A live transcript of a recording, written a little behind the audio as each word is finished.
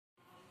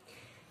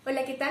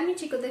Hola, ¿qué tal mis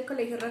chicos del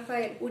Colegio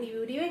Rafael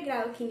Uribe,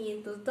 grado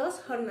 502,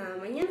 jornada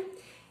mañana?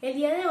 El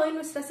día de hoy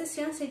nuestra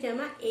sesión se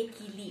llama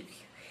Equilibrio.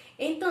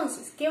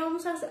 Entonces, ¿qué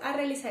vamos a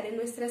realizar en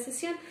nuestra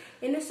sesión?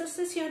 En nuestra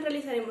sesión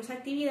realizaremos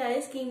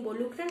actividades que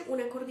involucran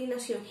una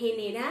coordinación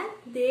general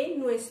de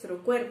nuestro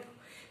cuerpo,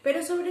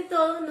 pero sobre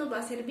todo nos va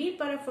a servir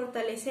para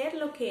fortalecer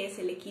lo que es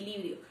el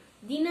equilibrio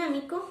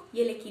dinámico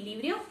y el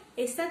equilibrio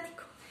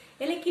estático.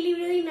 El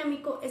equilibrio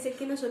dinámico es el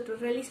que nosotros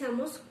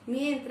realizamos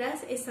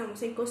mientras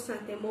estamos en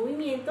constante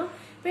movimiento,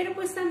 pero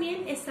pues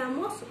también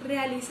estamos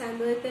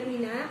realizando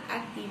determinada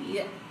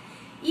actividad.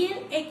 Y el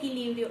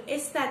equilibrio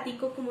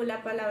estático, como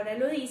la palabra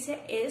lo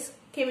dice, es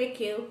que me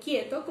quedo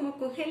quieto, como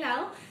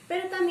congelado,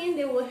 pero también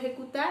debo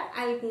ejecutar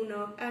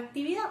alguna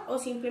actividad o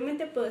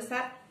simplemente puedo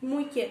estar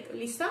muy quieto,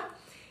 ¿listo?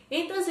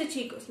 Entonces,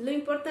 chicos, lo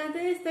importante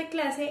de esta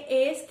clase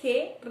es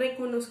que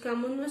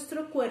reconozcamos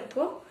nuestro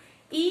cuerpo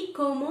y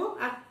cómo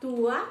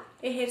actúa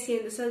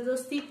ejerciendo esos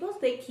dos tipos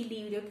de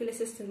equilibrio que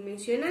les estoy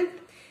mencionando.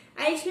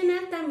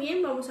 Adicional,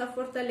 también vamos a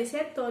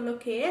fortalecer todo lo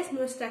que es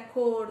nuestra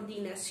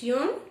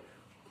coordinación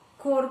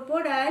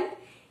corporal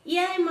y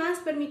además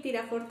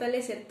permitirá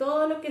fortalecer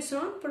todo lo que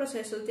son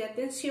procesos de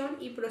atención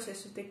y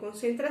procesos de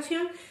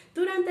concentración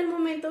durante el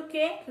momento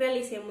que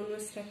realicemos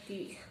nuestra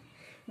actividad.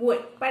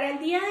 Bueno, para el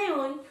día de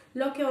hoy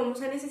lo que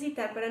vamos a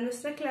necesitar para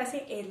nuestra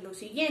clase es lo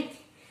siguiente.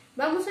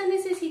 Vamos a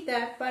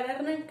necesitar para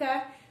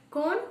arrancar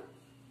con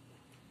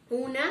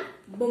una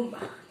bomba,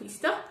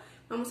 ¿listo?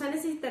 Vamos a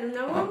necesitar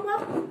una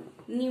bomba,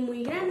 ni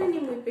muy grande ni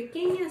muy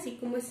pequeña, así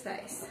como está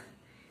esta.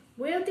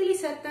 Voy a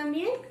utilizar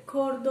también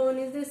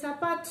cordones de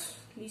zapatos,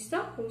 ¿listo?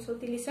 Vamos a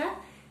utilizar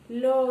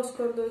los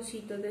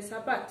cordoncitos de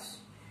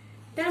zapatos.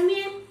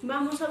 También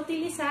vamos a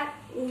utilizar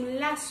un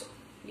lazo,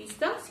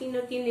 ¿listo? Si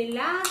no tiene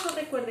lazo,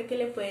 recuerde que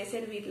le puede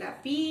servir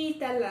la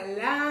pita, la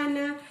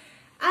lana,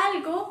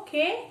 algo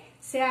que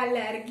sea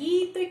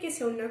larguito y que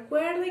sea una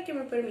cuerda y que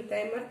me permita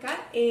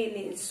demarcar en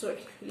el suelo,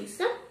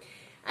 ¿listo?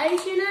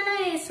 Adicional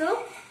a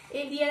eso,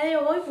 el día de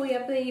hoy voy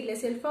a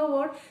pedirles el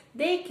favor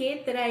de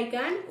que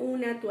traigan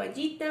una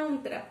toallita,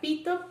 un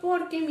trapito,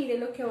 porque mire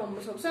lo que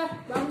vamos a usar.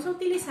 Vamos a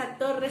utilizar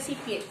dos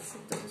recipientes,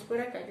 entonces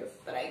por acá yo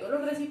traigo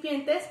los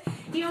recipientes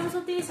y vamos a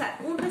utilizar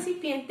un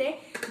recipiente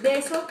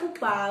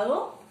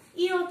desocupado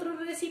y otro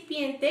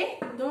recipiente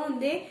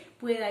donde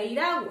pueda ir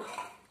agua.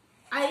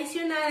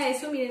 Adicional a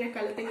eso, miren,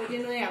 acá lo tengo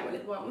lleno de agua,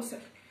 les voy a mostrar.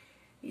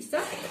 ¿Listo?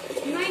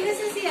 No hay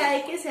necesidad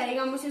de que sea,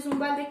 digamos, si es un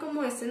balde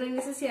como este, no hay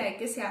necesidad de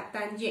que sea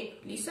tan lleno.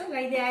 ¿Listo?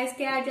 La idea es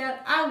que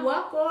haya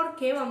agua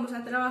porque vamos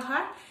a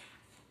trabajar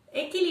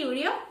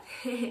equilibrio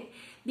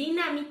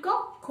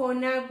dinámico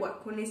con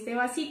agua, con este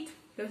vasito.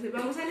 Entonces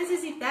vamos a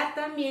necesitar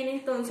también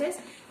entonces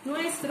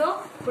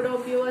nuestro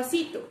propio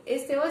vasito.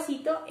 Este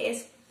vasito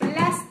es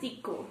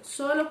plástico,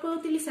 solo puedo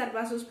utilizar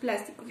vasos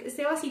plásticos.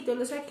 Este vasito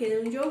lo saqué de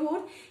un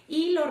yogur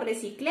y lo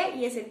reciclé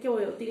y es el que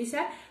voy a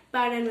utilizar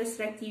para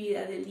nuestra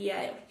actividad del día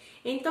de hoy.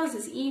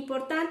 Entonces,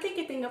 importante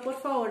que tenga por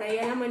favor ahí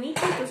a la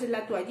manita, entonces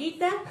la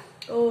toallita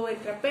o el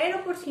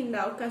trapero por si en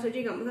dado caso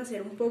llegamos a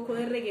hacer un poco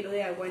de reguero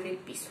de agua en el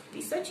piso.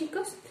 ¿Listo,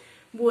 chicos?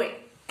 Bueno,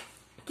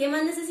 ¿qué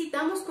más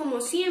necesitamos?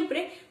 Como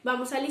siempre,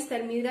 vamos a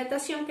alistar mi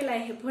hidratación que la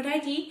dejé por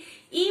allí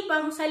y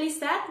vamos a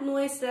alistar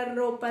nuestra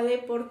ropa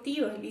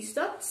deportiva,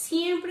 ¿listo?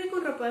 Siempre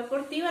con ropa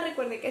deportiva.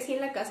 Recuerde que si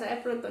en la casa de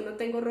pronto no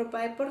tengo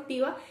ropa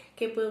deportiva,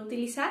 que puedo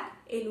utilizar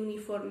el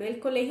uniforme del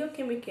colegio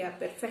que me queda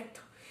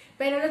perfecto.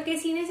 Pero lo que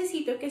sí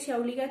necesito que sea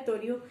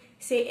obligatorio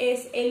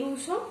es el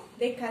uso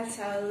de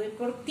calzado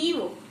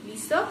deportivo,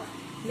 ¿listo?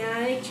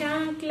 Nada de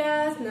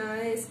chanclas, nada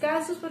de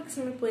descalzos porque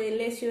se me pueden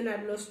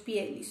lesionar los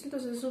pies, ¿listo?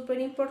 Entonces es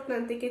súper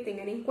importante que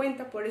tengan en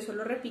cuenta, por eso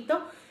lo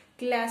repito,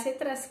 clase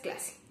tras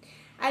clase.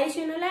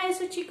 Adicional a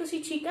eso, chicos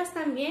y chicas,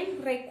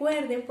 también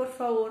recuerden, por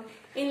favor,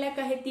 en la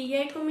cajetilla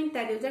de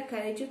comentarios de acá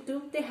de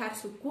YouTube dejar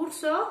su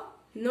curso,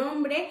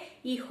 nombre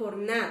y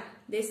jornada.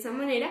 De esta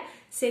manera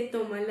se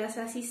toman las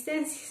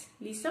asistencias,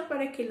 ¿listo?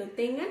 Para que lo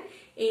tengan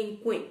en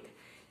cuenta.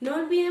 No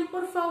olviden,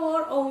 por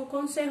favor, o un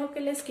consejo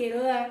que les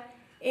quiero dar,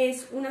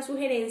 es una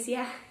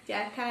sugerencia,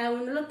 ya cada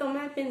uno lo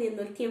toma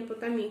dependiendo del tiempo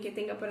también que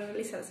tenga para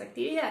realizar las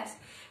actividades.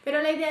 Pero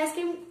la idea es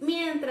que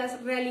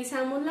mientras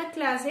realizamos la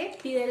clase,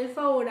 pídele el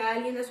favor a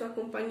alguien, a su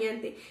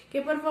acompañante,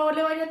 que por favor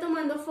le vaya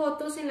tomando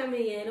fotos en la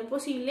medida de lo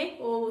posible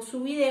o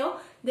su video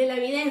de la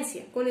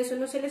evidencia. Con eso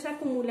no se les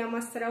acumula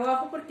más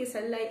trabajo porque esa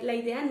es la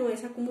idea, no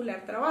es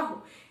acumular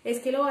trabajo, es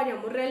que lo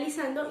vayamos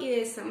realizando y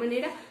de esta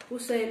manera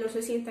ustedes no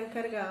se sientan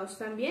cargados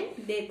también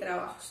de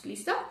trabajos.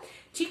 ¿Listo?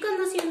 Chicos,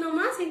 no siendo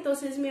más,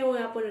 entonces me voy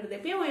a poner de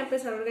pie, voy a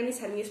empezar a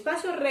organizar mi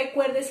espacio.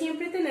 Recuerde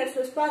siempre tener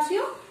su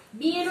espacio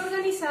bien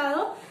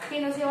organizado,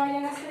 que no se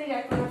vayan a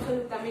estrellar con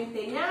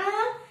absolutamente nada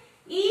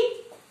y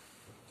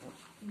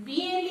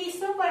bien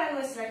listo para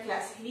nuestra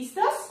clase.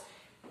 ¿Listos?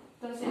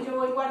 Entonces yo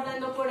voy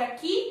guardando por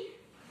aquí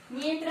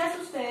mientras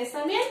ustedes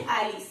también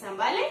alistan,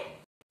 ¿vale?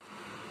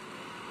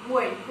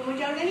 Bueno, como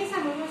ya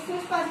organizamos nuestro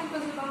espacio,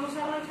 entonces vamos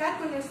a arrancar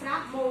con nuestra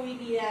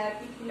movilidad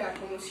articular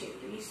como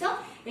siempre, ¿listo?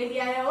 El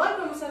día de hoy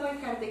vamos a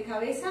arrancar de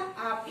cabeza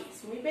a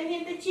pies. Muy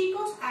pendientes,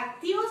 chicos,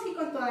 activos y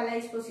con toda la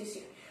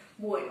disposición.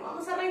 Bueno,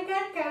 vamos a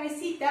arrancar.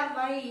 Cabecita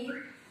va a ir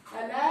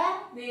a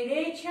la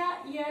derecha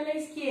y a la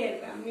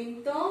izquierda.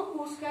 Mentón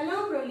busca el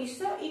hombro,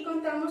 ¿listo? Y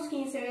contamos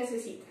 15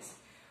 vecesitas.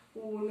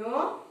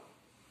 1,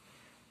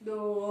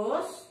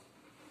 2,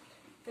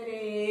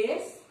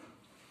 3,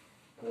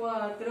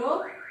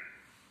 4,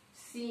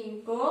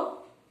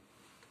 5,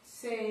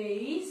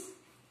 6,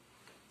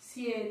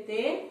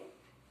 7,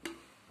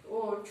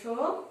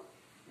 8,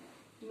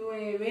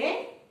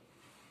 9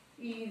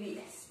 y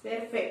 10.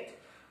 Perfecto.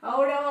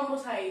 Ahora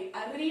vamos a ir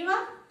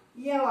arriba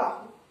y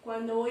abajo.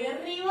 Cuando voy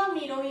arriba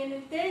miro bien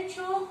el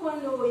techo,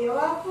 cuando voy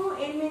abajo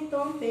el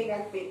mentón pega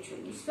al pecho,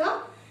 ¿listo?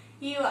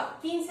 Y va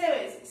 15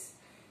 veces.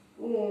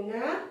 1,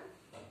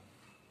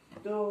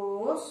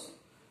 2,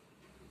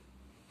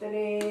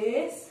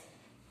 3,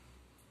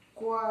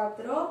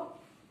 4,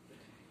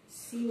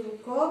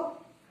 5,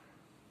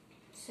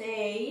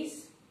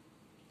 6,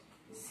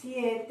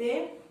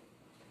 7,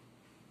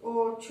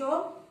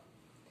 8,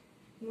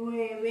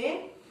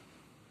 9,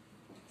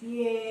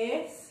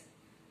 10,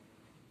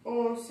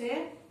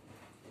 11,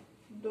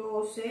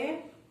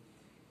 12,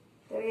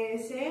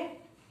 13,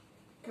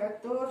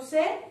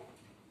 14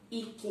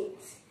 y 15.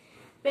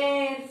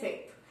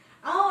 Perfecto.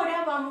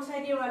 Ahora vamos a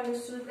llevar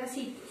nuestros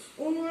bracitos,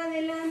 uno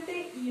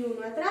adelante y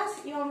uno atrás,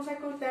 y vamos a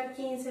contar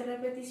 15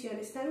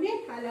 repeticiones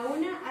también, a la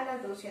 1, a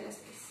las 2 y a las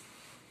 3.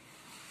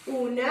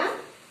 1,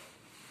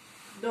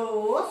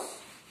 2,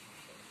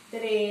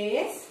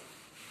 3,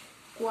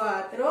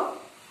 4,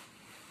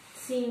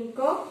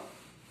 5,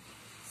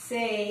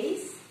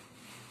 6,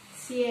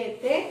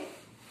 7,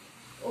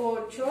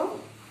 8,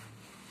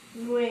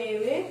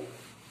 9,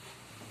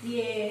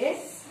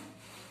 10,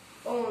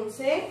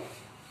 11,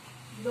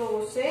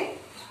 12,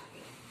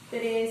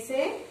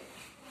 13,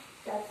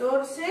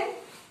 14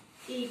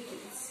 y 15.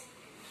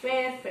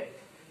 Perfecto.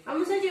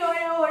 Vamos a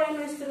llevar ahora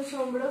nuestros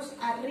hombros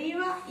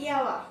arriba y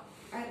abajo,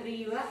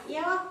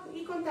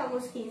 y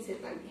contamos 15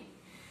 también.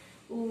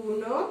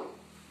 1,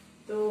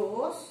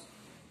 2,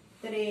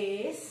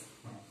 3,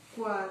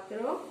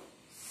 4,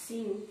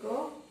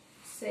 5,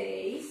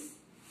 6,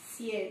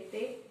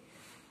 7,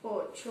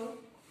 8,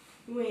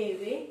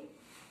 9,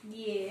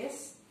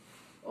 10,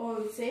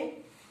 11,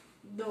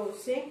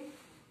 12,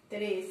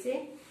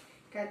 13,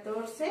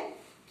 14,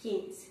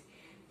 15.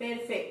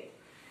 Perfecto.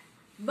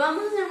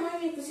 Vamos a hacer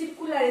movimientos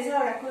circulares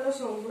ahora con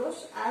los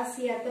hombros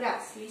hacia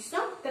atrás, ¿listo?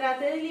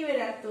 Trate de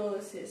liberar todo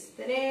ese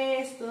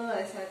estrés, toda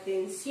esa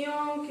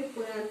tensión que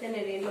puedan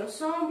tener en los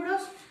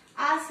hombros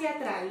hacia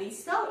atrás,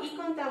 ¿listo? Y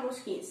contamos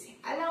 15.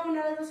 A la 1,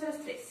 a las 2, a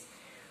las 3.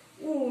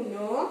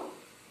 1,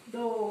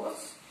 2,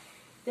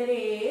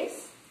 3,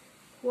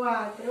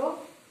 4,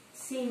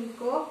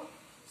 5,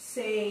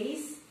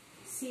 6,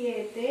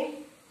 7,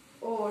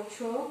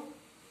 8,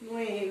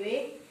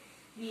 9,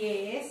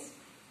 10,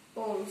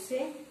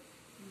 11,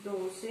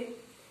 12,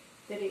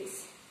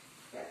 13,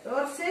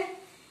 14,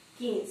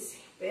 15.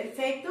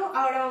 Perfecto.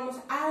 Ahora vamos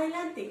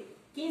adelante.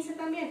 15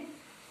 también.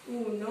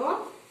 1,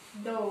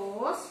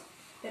 2,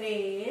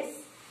 3,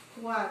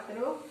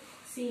 4,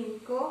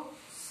 5,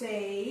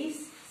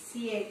 6,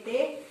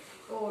 7,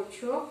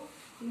 8,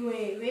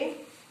 9,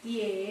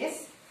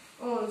 10,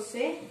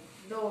 11,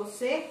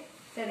 12,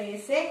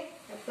 13,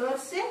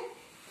 14,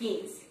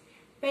 15.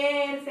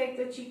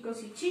 Perfecto,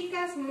 chicos y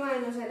chicas,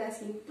 manos a la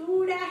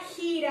cintura,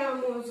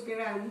 giramos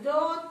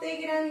grandote,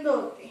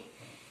 grandote.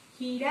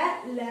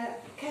 Gira la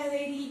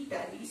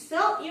caderita, ¿listo?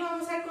 Y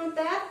vamos a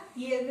contar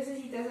 10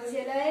 veces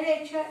hacia la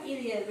derecha y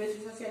 10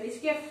 veces hacia la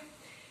izquierda.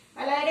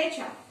 A la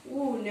derecha,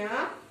 1,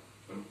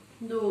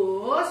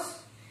 2,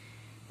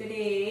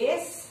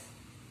 3,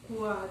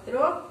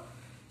 4,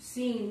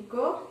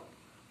 5,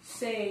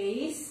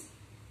 6,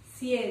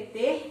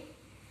 7,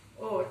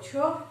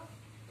 8,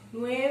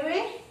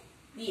 9,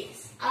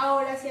 10.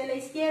 Ahora hacia la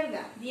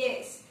izquierda,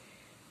 10.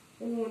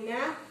 1,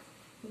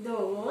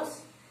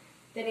 2,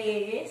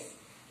 3,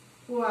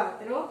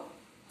 4,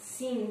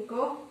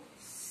 5,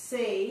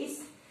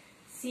 6,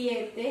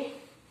 7,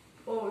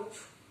 8,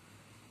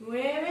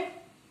 9,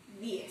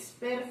 10.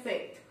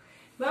 Perfecto.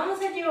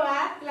 Vamos a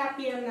llevar la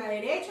pierna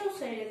derecha,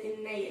 ustedes ya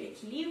tienen ahí el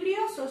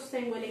equilibrio,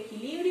 sostengo el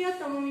equilibrio,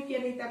 tomo mi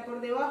piernita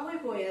por debajo y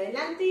voy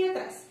adelante y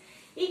atrás.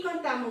 Y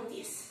contamos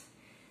 10.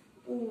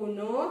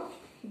 1,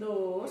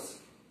 2,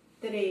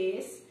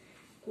 3,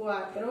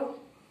 4,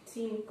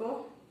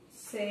 5,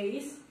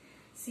 6,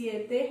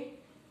 7,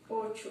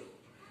 8,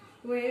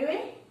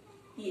 9,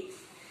 10.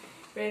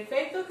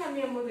 Perfecto,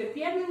 cambiamos de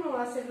pierna, me voy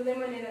a hacer de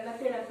manera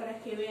lateral para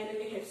que vean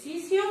el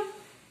ejercicio.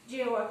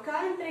 Llevo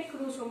acá,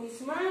 entrecruzo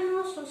mis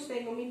manos,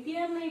 sostengo mi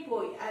pierna y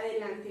voy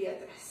adelante y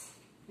atrás.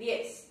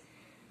 10.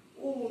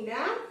 1,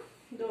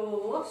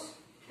 2,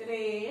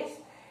 3,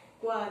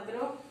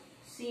 4,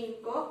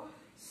 5,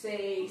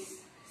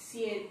 6,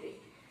 7,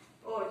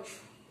 8,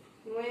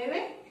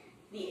 9,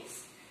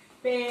 10.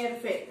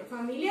 Perfecto,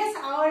 familias.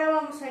 Ahora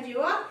vamos a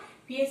llevar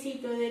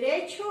piecito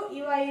derecho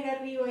y va a ir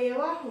arriba y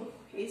abajo.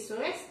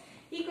 Eso es.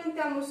 Y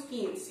contamos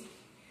 15.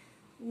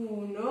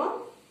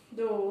 1,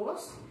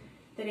 2,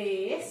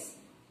 3,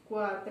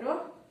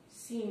 4,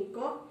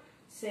 5,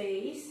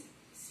 6,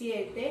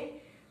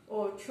 7,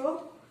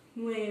 8,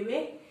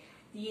 9,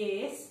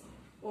 10,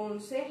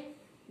 11,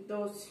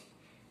 12,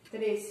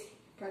 13,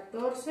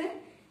 14,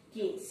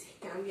 15.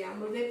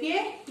 Cambiamos de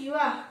pie y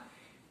va.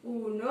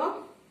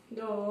 1,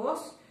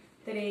 2,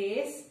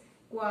 3,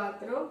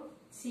 4,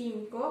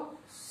 5,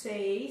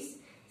 6,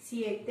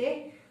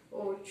 7,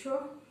 8,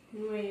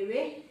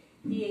 9,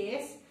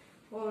 10,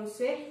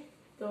 11,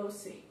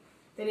 12,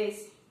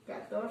 13,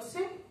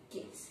 14,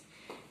 15.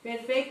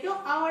 Perfecto.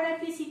 Ahora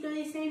el piecito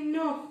dice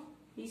no.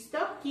 ¿Listo?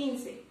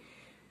 15.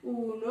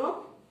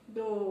 1,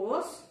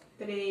 2,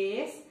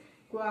 3,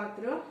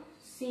 4,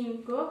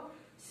 5,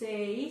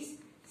 6,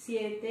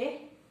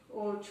 7,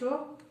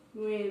 8,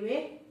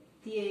 9,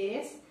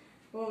 10,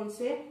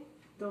 11,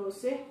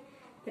 12,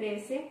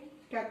 13,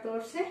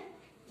 14,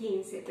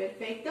 15.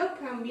 Perfecto.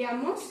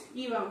 Cambiamos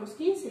y vamos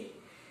 15.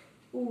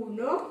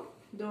 1,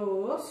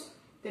 2,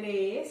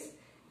 3,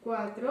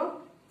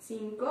 4,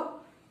 5,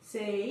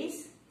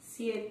 6,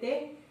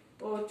 7,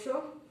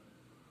 8,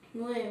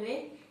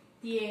 9,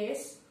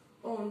 10,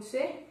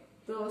 11,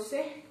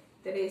 12,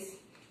 13,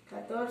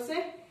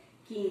 14,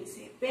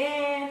 15.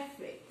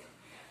 Perfecto.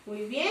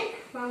 Muy bien.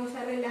 Vamos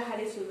a relajar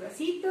esos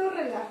bracitos,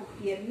 relajo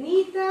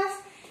piernitas.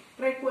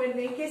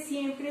 Recuerden que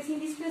siempre es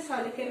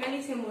indispensable que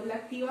realicemos la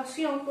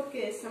activación porque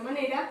de esta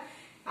manera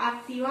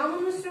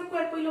activamos nuestro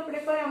cuerpo y lo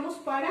preparamos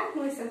para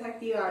nuestras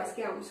actividades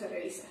que vamos a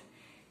realizar.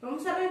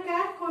 Vamos a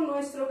arrancar con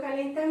nuestro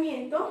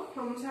calentamiento.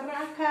 Vamos a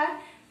arrancar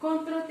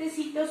con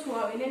trotecito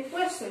suave en el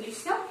puesto,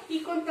 ¿listo?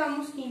 Y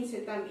contamos 15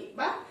 también,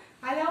 ¿va?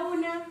 A la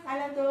 1, a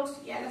las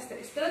 2 y a las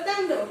 3.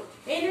 Trotando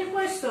en el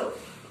puesto.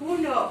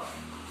 1,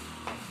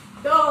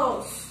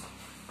 2,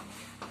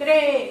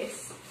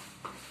 3,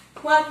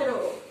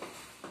 4,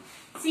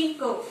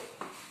 5,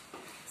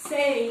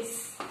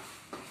 6,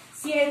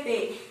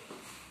 7,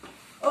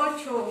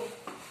 8,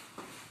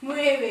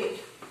 9,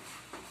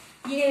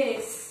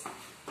 10,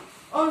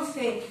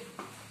 11,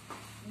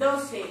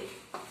 12,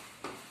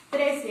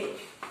 13,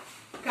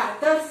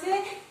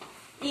 14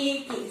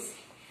 y 15.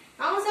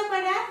 Vamos a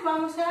parar,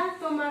 vamos a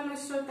tomar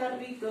nuestro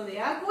tarrito de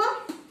agua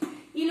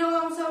y lo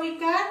vamos a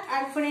ubicar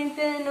al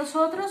frente de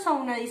nosotros a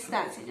una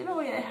distancia. Yo lo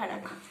voy a dejar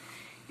acá.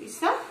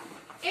 ¿Listo?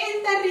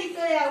 El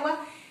tarrito de agua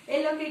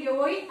es lo que yo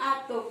voy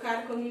a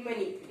tocar con mi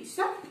manito.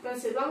 ¿Listo?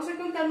 Entonces vamos a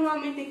contar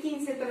nuevamente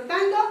 15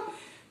 trotando.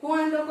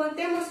 Cuando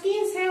contemos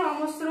 15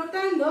 vamos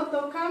trotando,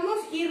 tocamos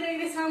y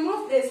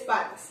regresamos de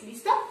espaldas.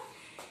 ¿Listo?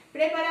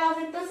 Preparados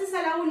entonces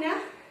a la 1,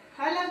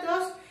 a las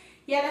 2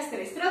 y a las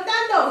 3.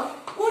 Trotando.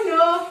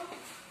 1,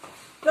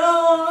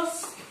 2,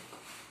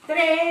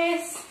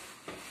 3,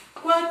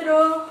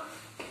 4,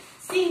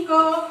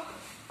 5,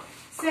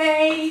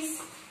 6,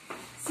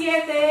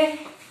 7,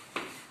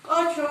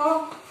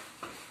 8,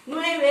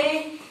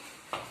 9,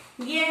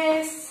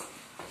 10,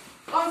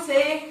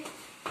 11,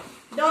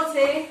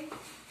 12,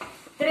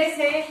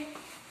 13,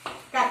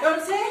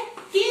 14,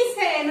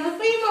 15. Nos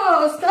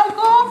fuimos.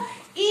 Toco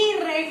y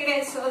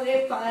regreso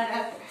de para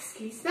atrás.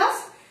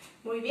 ¿Listos?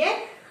 Muy bien.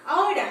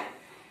 Ahora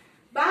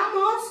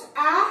vamos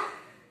a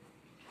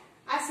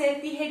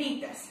hacer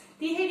tijeritas.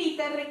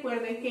 Tijeritas,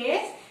 recuerden que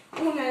es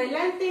una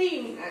adelante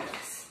y una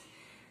atrás.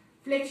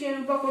 Flexiono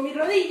un poco mi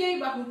rodilla y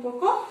bajo un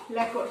poco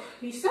la cola.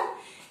 ¿Listo?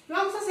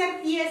 Vamos a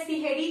hacer 10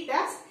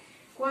 tijeritas.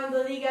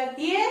 Cuando diga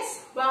 10,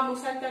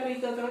 vamos al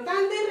tarrito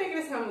trotando y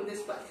regresamos de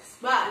espaldas.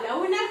 Va a la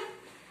 1,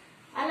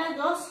 a las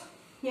 2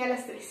 y a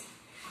las 3.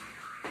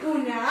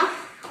 1,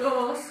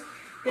 2,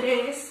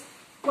 3,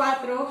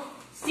 4,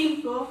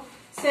 5,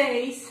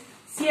 6,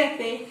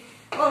 7,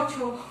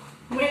 8,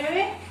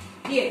 9,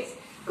 10.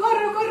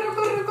 Corro, corro,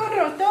 corro,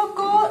 corro.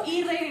 Toco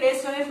y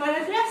regreso de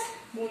para atrás.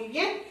 Muy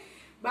bien.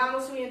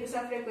 Vamos subiendo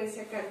esa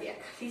frecuencia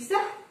cardíaca. ¿Listo?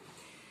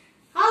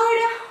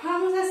 Ahora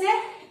vamos a hacer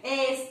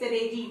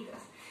estrellitas.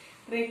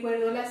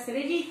 Recuerdo la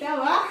estrellita,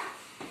 va.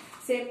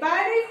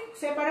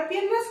 Separo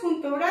piernas,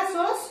 junto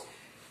brazos.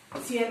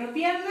 Cierro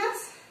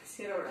piernas,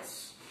 cierro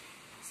brazos.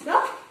 ¿Listo?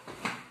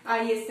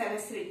 Ahí está la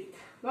estrellita.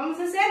 Vamos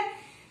a hacer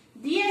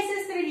 10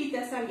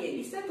 estrellitas también.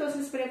 ¿Listo?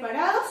 Entonces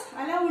preparados.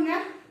 A la 1,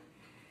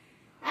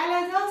 a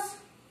las 2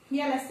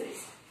 y a las 3.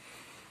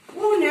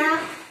 1,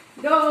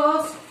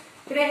 2,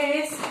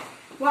 3,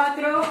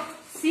 4,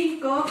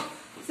 5,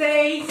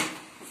 6,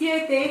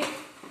 7,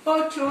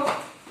 8,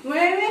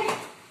 9,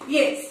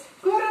 10.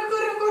 Corro,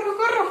 corro, corro,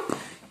 corro.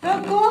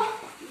 Toco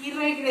y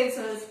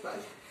regreso de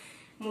espalda.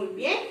 Muy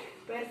bien,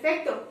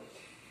 perfecto.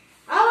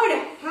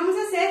 Ahora vamos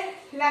a hacer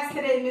las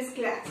 3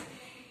 mezcladas.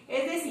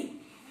 Es decir,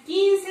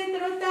 15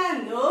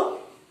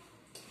 trotando,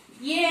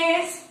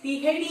 10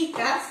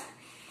 tijeritas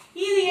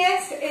y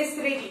 10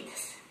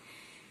 estrellitas.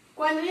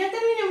 Cuando ya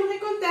terminemos de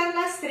contar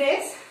las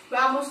 3,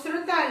 vamos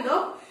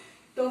trotando,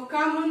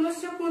 tocamos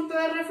nuestro punto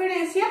de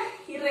referencia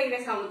y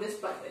regresamos de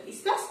espalda.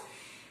 ¿Listos?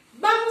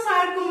 Vamos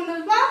a ver cómo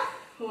nos va.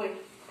 Bueno,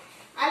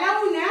 a la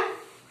 1,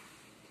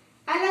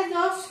 a las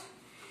 2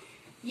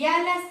 y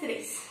a las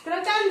 3.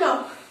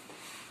 Trotando.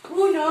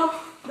 1,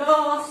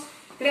 2,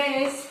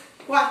 3,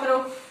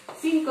 4,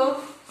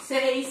 5,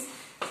 6,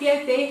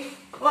 7,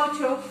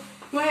 8,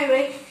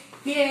 9,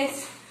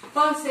 10,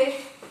 11,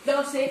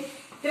 12,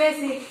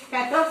 13,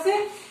 14,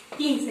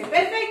 15.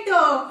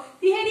 Perfecto.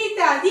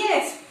 Tijerita,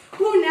 10.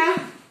 1,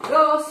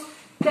 2,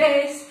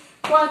 3,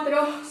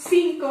 4,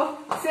 5,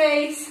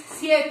 6,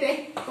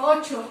 7,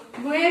 8,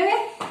 9,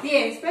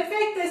 10.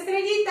 Perfecto.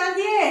 Estrellitas,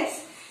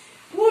 10.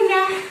 1,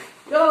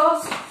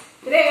 2,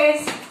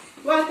 3,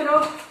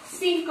 4,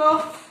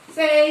 5,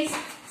 6,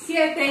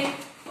 7,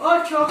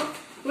 8,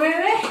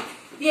 9,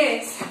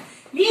 10.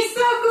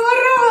 ¿Listo?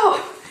 Corro.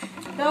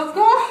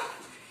 Toco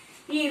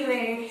y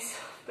regreso.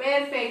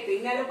 Perfecto.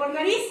 Inhalo por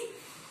nariz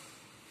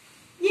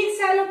y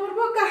exhalo por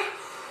boca.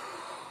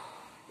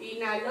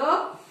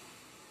 Inhalo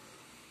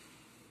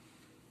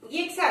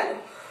y exhalo.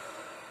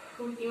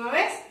 Última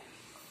vez.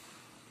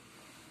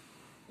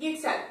 Y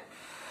exhalo.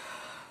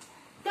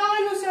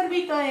 Toman un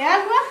sorbito de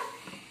agua,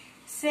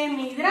 se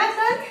me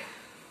hidratan,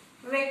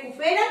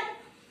 recuperan.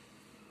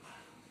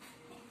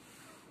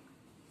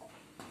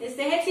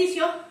 Este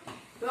ejercicio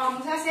lo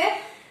vamos a hacer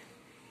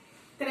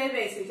 3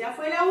 veces. Ya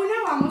fue la 1,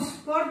 vamos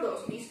por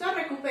 2. ¿Listo?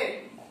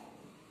 Recuperen.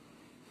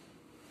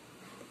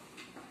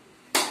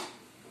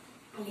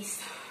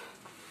 Listo.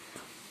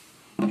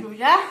 Yo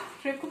ya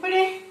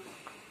recuperé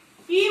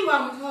y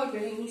vamos a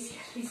volver a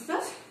iniciar.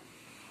 ¿Listos?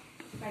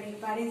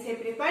 Prepárense,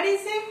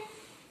 prepárense.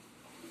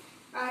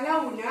 A la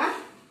 1,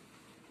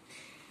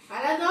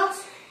 a las 2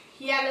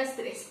 y a las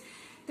 3.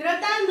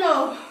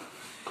 Trotando.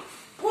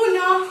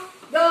 1,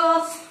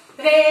 2,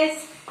 3,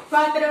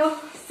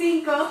 4,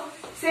 5,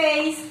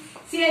 6,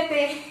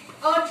 7,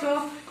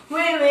 8,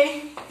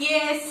 9,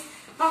 10,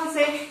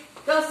 11,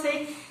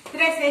 12,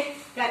 13,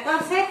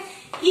 14,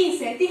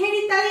 15.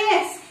 Tijerita,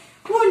 10.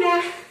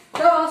 1,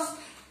 2,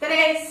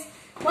 3,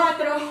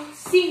 4,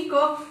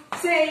 5,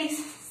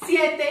 6,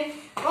 7,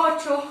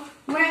 8,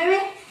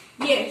 9,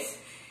 10.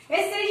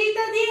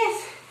 Estrellitas,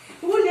 10.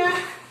 1,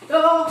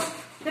 2,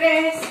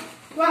 3,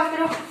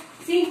 4,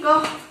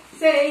 5,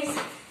 6,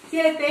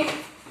 7,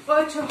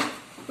 8,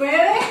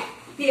 9,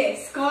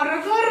 10.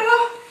 Corro,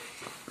 corro.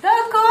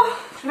 Toco,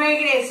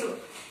 regreso.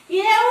 Y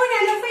de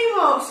una nos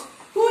fuimos.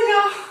 1,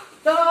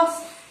 2,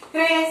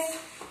 3,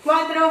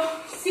 4,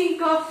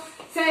 5,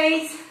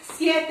 6,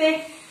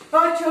 7,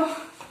 8,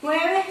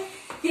 9,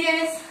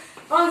 10,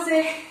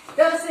 11,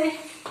 12,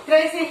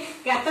 13,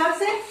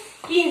 14,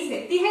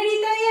 15.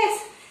 Tijerita,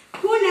 10.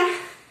 1,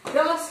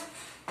 2,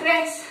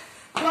 3,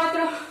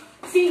 4,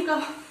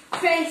 5,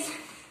 6,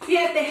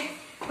 7,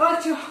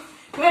 8,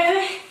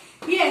 9,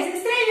 10.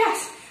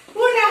 Estrellas.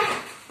 1,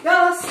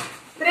 2,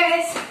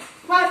 3,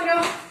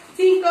 4,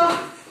 5,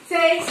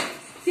 6,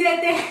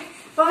 7,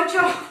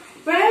 8,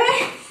 9,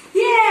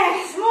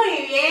 10.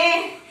 Muy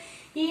bien.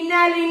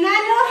 Inhalo,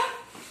 inhalo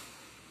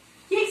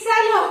y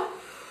exhalo.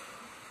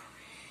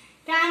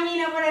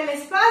 Camino por el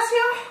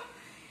espacio.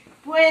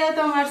 Puedo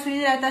tomar su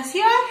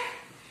hidratación.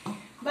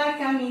 Va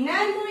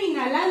caminando,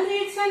 inhalando y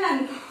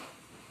exhalando.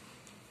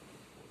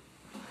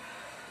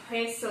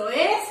 Eso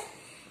es.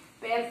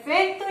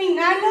 Perfecto.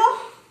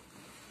 Inhalo.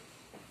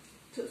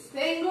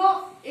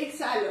 Sostengo.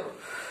 Exhalo.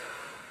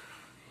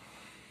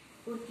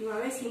 Última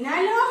vez.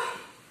 Inhalo.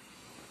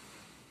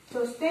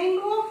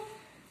 Sostengo.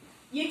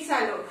 Y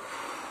exhalo.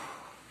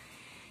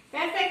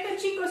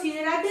 Perfecto, chicos.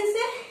 Hidrátense.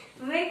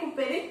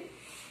 Recuperen.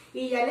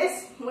 Y ya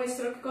les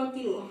muestro que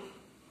continúo.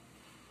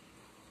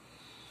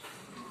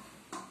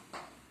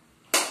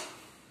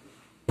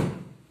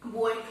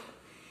 Bueno,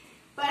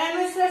 para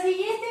nuestra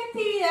siguiente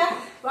actividad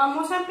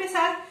vamos a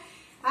empezar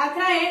a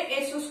traer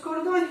esos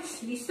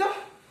cordones. ¿Listo?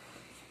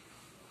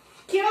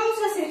 ¿Qué vamos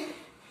a hacer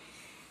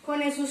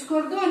con esos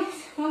cordones?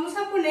 Vamos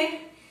a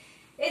poner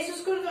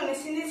esos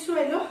cordones en el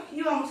suelo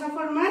y vamos a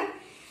formar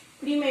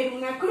primero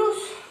una cruz.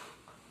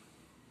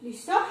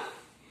 ¿Listo?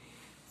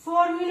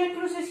 Forme una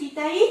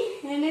crucecita ahí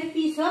en el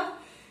piso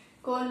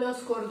con los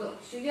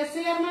cordones. Yo ya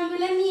estoy armando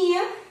la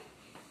mía.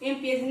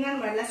 Empiecen a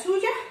armar la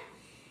suya.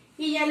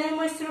 Y ya les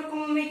muestro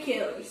cómo me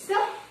quedo. ¿Listo?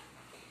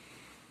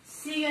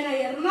 Sigan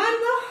ahí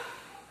armando.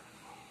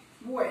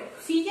 Bueno,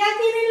 si ya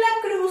tienen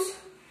la cruz,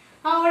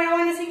 ahora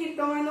van a seguir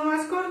tomando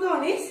más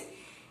cordones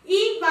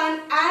y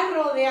van a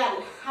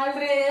rodearla.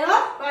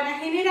 Alrededor van a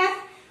generar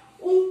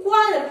un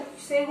cuadro,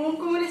 según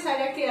cómo les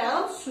haya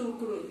quedado su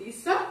cruz.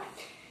 ¿Listo?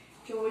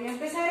 Yo voy a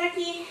empezar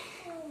aquí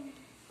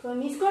con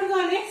mis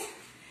cordones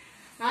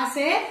a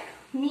hacer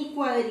mi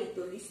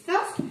cuadrito.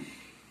 ¿Listos?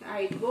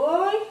 Ahí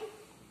voy.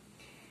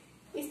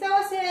 Esta va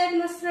a ser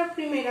nuestra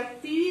primera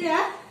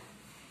actividad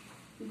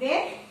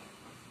de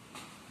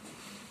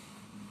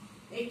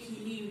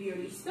equilibrio,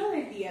 ¿listo?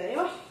 Del día de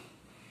hoy.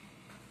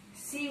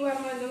 Sigo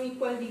armando mi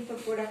cuadrito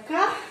por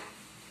acá.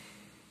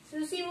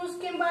 Entonces, si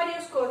busquen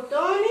varios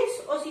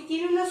cordones o si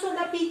tienen una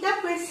solapita,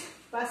 pues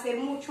va a ser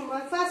mucho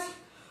más fácil.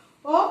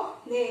 O,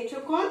 de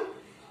hecho, con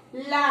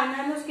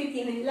lana, los que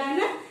tienen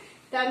lana,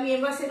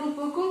 también va a ser un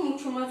poco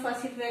mucho más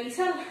fácil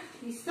realizarla.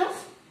 ¿Listos?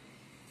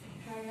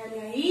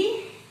 Háganle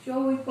ahí. Yo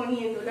voy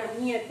poniendo la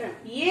mía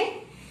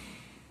también.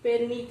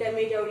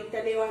 Permítanme, ya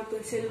ahorita levanto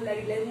el celular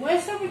y les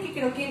muestro porque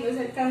creo que no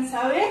se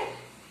alcanza a ver.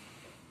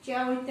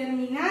 Ya voy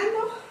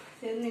terminando.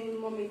 Denme un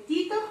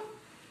momentito.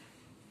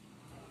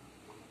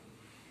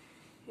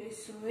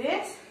 Eso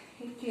es.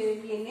 que quede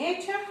bien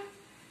hecha.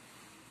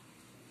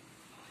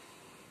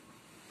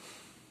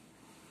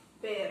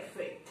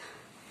 Perfecto.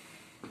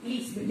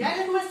 Listo, ya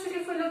les muestro qué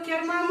fue lo que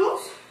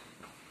armamos.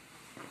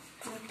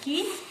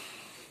 Aquí.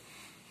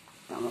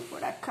 Vamos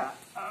por acá.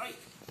 Ay.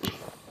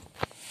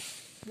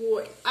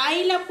 Bueno,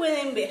 ahí la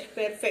pueden ver,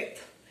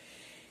 perfecto.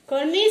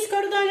 Con mis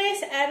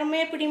cordones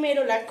armé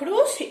primero la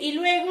cruz y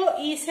luego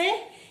hice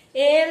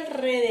el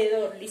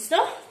alrededor, ¿listo?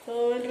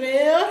 Todo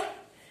alrededor,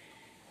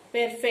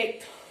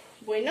 perfecto.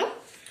 Bueno,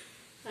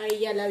 ahí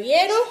ya la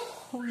vieron.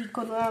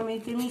 Ubico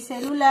nuevamente mi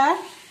celular.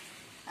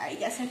 Ahí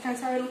ya se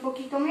alcanza a ver un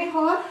poquito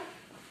mejor.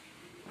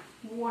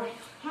 Bueno,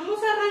 vamos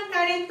a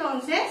arrancar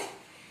entonces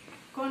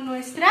con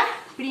nuestra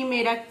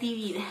primera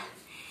actividad.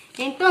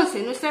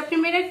 Entonces, nuestra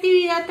primera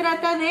actividad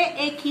trata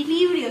de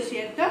equilibrio,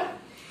 ¿cierto?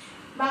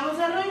 Vamos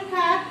a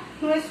arrancar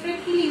nuestro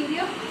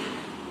equilibrio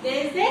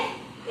desde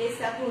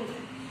esta punta.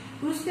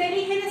 Usted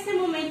elige en este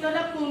momento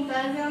la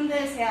punta desde donde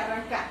desea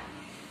arrancar.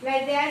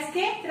 La idea es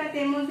que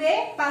tratemos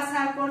de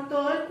pasar por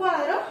todo el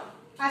cuadro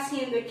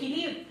haciendo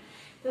equilibrio.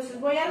 Entonces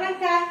voy a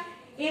arrancar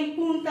en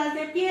puntas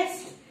de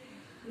pies.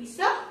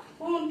 ¿Listo?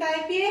 Punta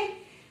de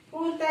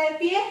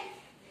pie,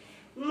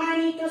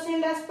 manitos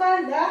en la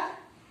espalda.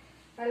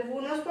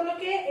 Algunos por lo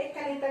que el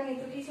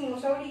calentamiento que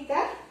hicimos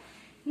ahorita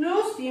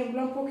nos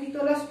tiembla un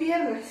poquito las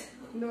piernas.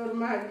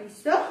 Normal,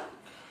 ¿listo?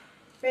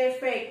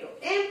 Perfecto.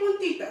 En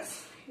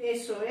puntitas.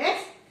 Eso es.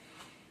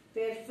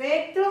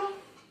 Perfecto.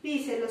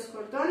 Pise los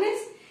cordones,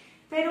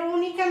 pero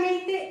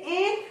únicamente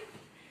en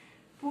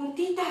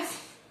puntitas.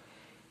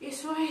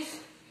 Eso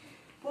es.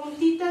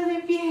 Puntitas de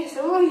pies.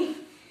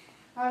 Uy.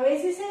 A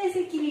veces se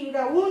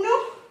desequilibra uno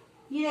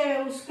y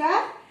debe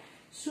buscar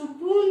su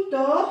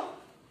punto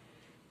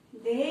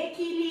de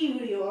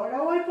equilibrio.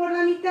 Ahora voy por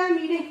la mitad,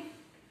 miren.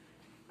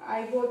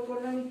 Ahí voy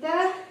por la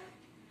mitad.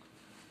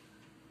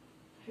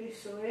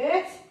 Eso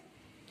es.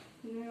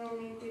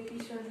 Nuevamente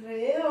piso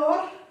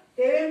alrededor.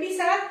 Deben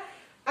pisar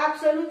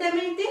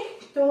absolutamente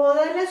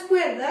todas las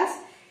cuerdas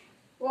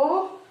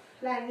o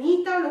la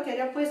anita o lo que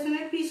haya puesto en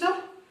el piso.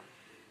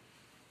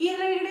 Y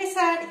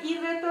regresar y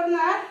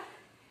retornar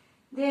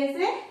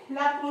desde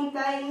la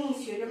punta de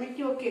inicio. Yo me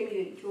equivoqué,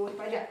 miren, yo voy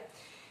para allá.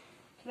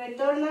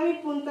 Retorno a mi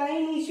punta de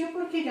inicio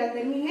porque ya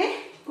terminé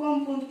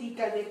con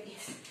puntitas de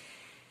pies.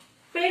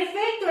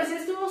 Perfecto, ese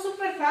estuvo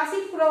súper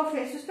fácil,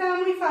 profe, eso estaba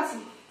muy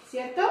fácil,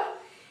 ¿cierto?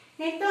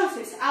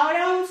 Entonces,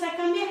 ahora vamos a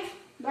cambiar,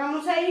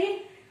 vamos a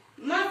ir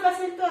más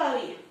fácil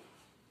todavía,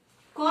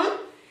 con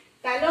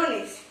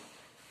talones.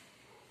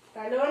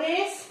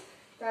 Talones,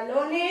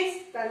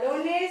 talones,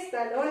 talones,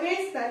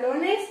 talones,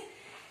 talones.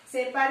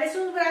 Separe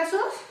sus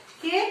brazos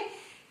que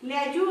le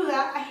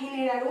ayuda a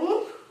generar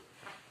un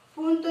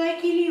punto de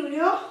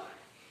equilibrio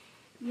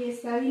y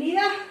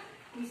estabilidad.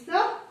 ¿Listo?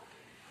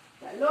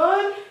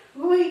 Talón,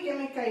 uy, que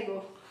me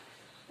caigo.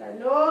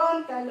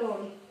 Talón,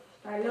 talón,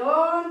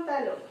 talón,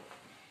 talón.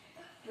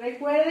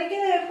 Recuerde que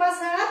debe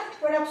pasar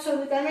por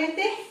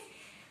absolutamente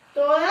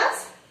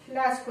todas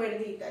las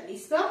cuerditas.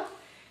 ¿Listo?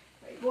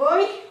 Ahí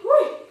voy.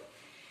 Uy,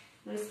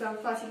 no es tan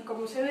fácil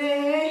como se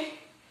ve.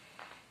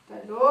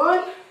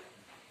 Talón,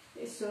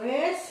 eso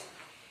es.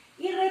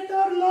 Y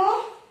retorno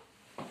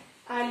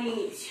al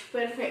inicio.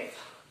 Perfecto.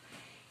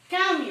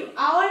 Cambio.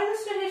 Ahora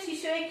nuestro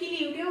ejercicio de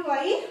equilibrio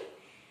va a ir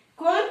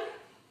con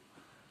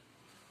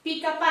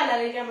pica pala,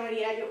 le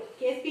llamaría yo.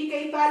 ¿Qué es pica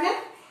y pala?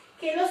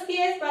 Que los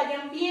pies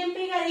vayan bien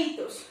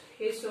pegaditos.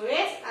 Eso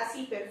es,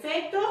 así,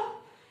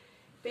 perfecto.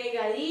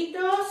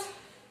 Pegaditos.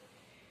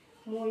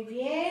 Muy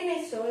bien,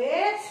 eso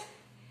es.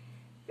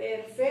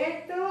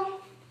 Perfecto.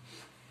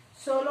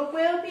 Solo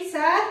puedo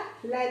pisar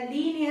las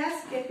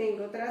líneas que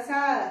tengo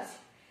trazadas.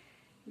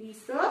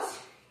 ¿Listos?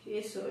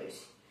 Eso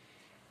es.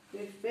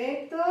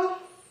 Perfecto.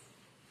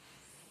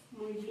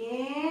 Muy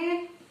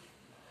bien.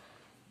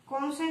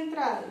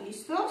 Concentrado,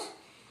 ¿listos?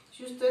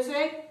 Si usted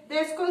se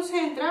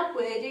desconcentra,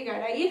 puede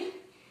llegar a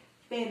ir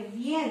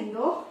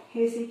perdiendo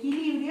ese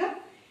equilibrio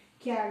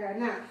que ha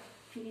ganado.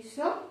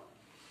 ¿Listo?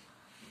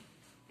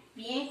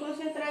 Bien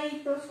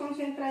concentraditos,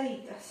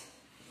 concentraditas.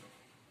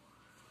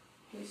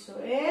 Eso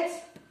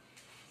es.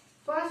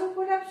 Paso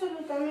por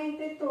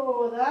absolutamente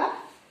toda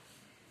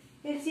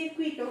el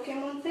circuito que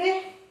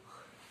monté.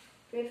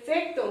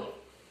 Perfecto.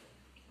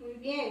 Muy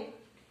bien.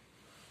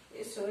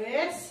 Eso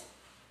es.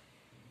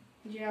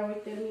 Ya voy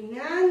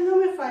terminando.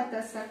 Me falta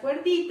esta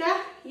cuerdita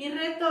y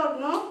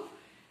retorno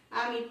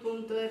a mi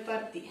punto de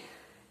partida.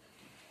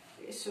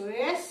 Eso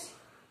es.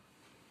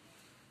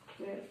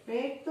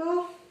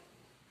 Perfecto.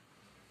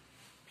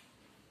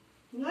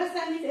 No es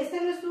tan,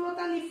 este no estuvo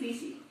tan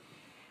difícil.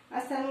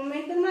 Hasta el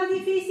momento el más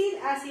difícil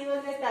ha sido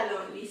el de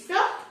talón. ¿Listo?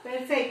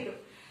 Perfecto.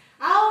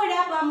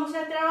 Ahora vamos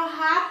a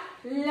trabajar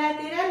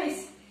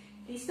laterales.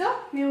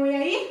 ¿Listo? Me voy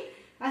a ir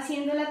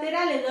haciendo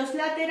laterales. Los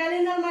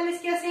laterales normales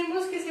que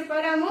hacemos, que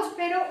separamos,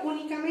 pero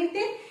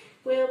únicamente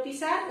puedo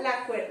pisar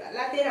la cuerda.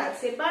 Lateral.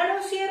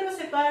 Separo, cierro,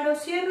 separo,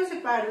 cierro,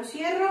 separo,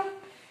 cierro,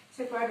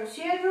 separo,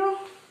 cierro.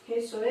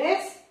 Eso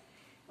es.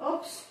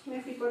 Ops,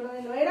 me fui por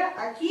donde no era.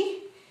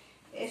 Aquí.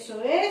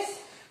 Eso es.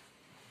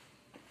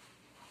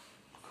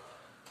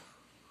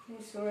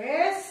 Eso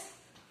es.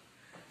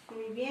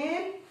 Muy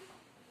bien.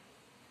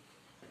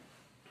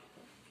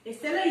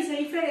 Este lo hice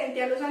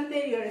diferente a los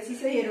anteriores, si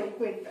se dieron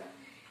cuenta.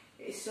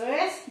 Eso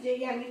es,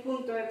 llegué a mi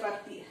punto de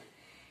partida.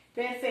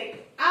 Perfecto.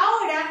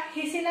 Ahora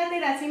ese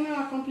lateral se me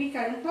va a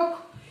complicar un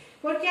poco,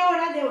 porque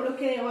ahora lo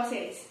que debo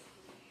hacer es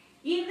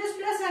ir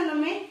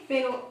desplazándome,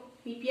 pero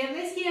mi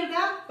pierna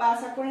izquierda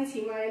pasa por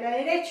encima de la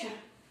derecha.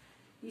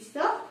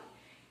 ¿Listo?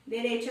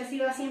 Derecha sí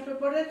va siempre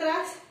por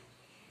detrás.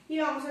 Y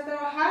vamos a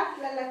trabajar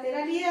la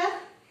lateralidad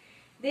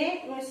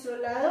de nuestro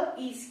lado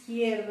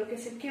izquierdo, que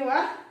es el que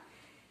va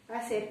a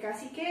hacer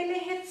casi que el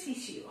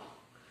ejercicio.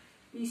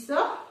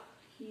 ¿Listo?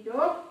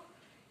 Giro.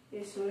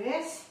 Eso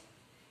es.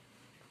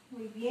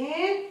 Muy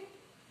bien.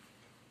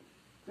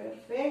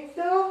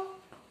 Perfecto.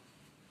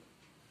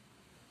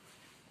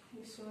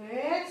 Eso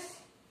es.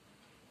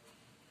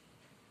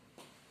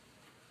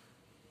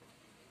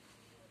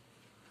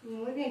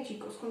 Muy bien,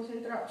 chicos,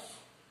 concentrados.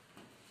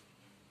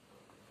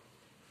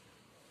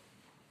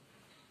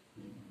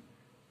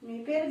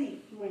 Me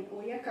perdí. Bueno,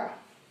 voy acá.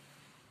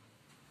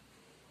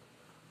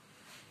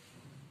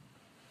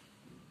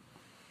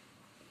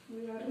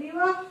 Voy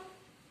arriba.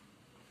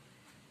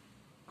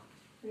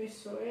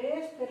 Eso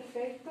es,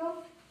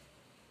 perfecto.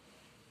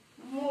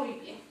 Muy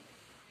bien.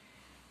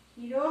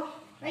 Giro.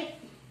 ¡Ay!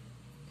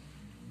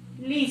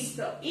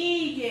 Listo.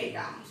 Y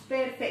llegamos.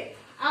 Perfecto.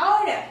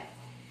 Ahora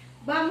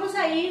vamos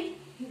a ir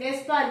de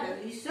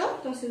espaldas. ¿Listo?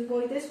 Entonces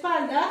voy de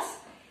espaldas,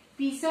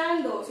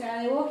 pisando. O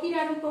sea, debo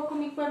girar un poco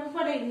mi cuerpo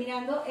para ir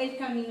mirando el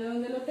camino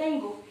donde lo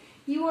tengo.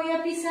 Y voy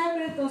a pisar,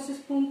 pero entonces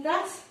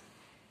puntas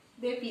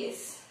de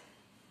pies.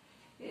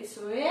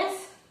 Eso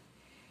es.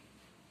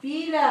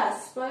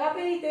 Pilas, paga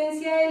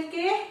penitencia el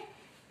que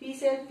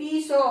pise el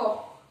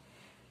piso.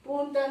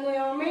 Puntas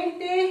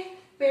nuevamente,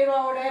 pero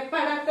ahora de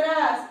para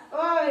atrás.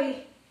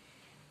 ¡Ay!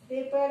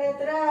 De para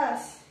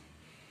atrás.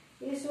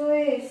 Eso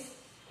es.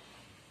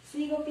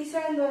 Sigo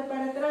pisando de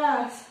para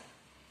atrás.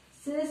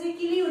 Se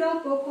desequilibra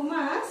un poco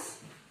más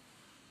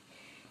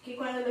que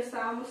cuando lo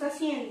estábamos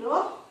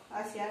haciendo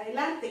hacia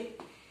adelante.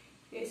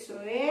 Eso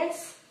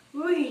es.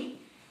 Uy,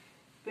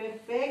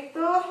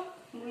 perfecto.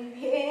 Muy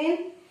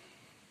bien.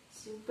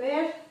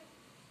 Súper.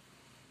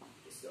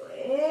 Eso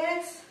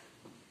es.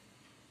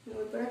 Me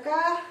voy por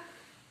acá.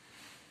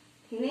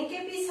 Tienen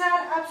que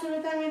pisar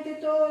absolutamente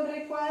todo el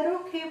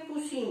recuadro que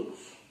pusimos.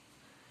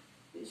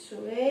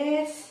 Eso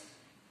es.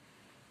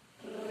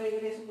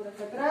 Regreso por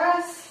acá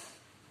atrás.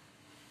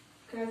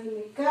 Casi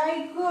me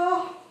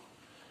caigo.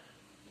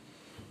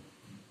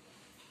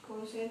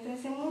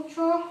 Concéntrense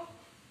mucho.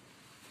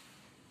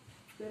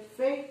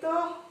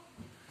 Perfecto.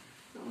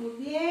 Vamos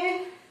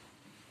bien.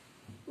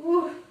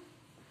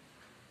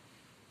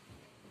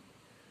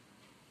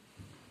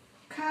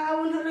 Cada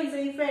uno lo hizo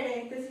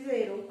diferente, si se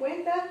dieron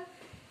cuenta.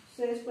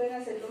 Ustedes pueden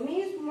hacer lo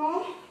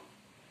mismo.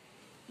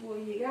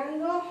 Voy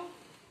llegando.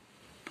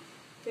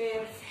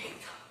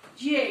 Perfecto.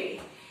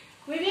 Llegué.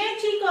 Muy bien,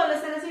 chicos, lo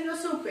están haciendo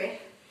súper.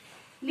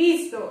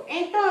 Listo.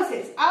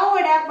 Entonces,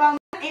 ahora vamos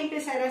a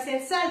empezar a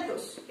hacer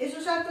saltos.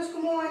 ¿Esos saltos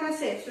cómo van a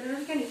ser? Solo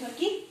los organizo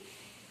aquí,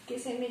 que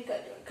se me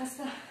cayó. Acá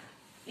está.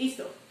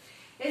 Listo.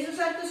 ¿Esos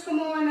saltos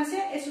cómo van a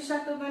ser? Esos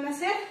saltos van a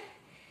ser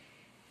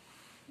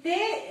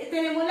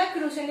tenemos la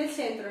cruz en el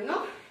centro,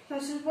 ¿no?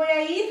 Entonces voy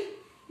a ir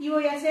y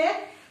voy a hacer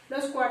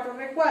los 4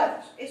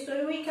 recuadros.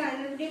 Estoy ubicada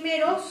en el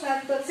primero,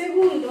 salto al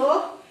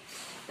segundo,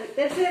 el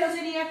tercero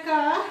sería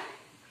acá,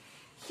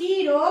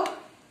 giro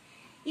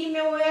y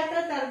me voy a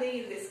tratar de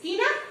ir de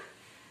esquina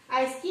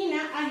a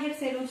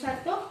ejercer un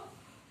salto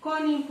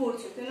con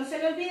impulso. Entonces no se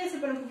le olvide,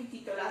 separa un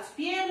poquitito las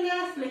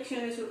piernas,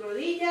 flexione sus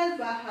rodillas,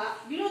 baja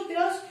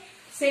glúteos,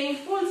 se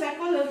impulsa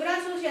con los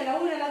brazos y a la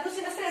 1, a las 2 y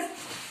a las 3.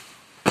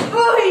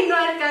 ¡Uy! No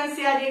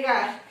alcancé a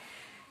llegar.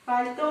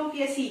 Faltó un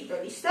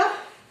piecito, ¿listo?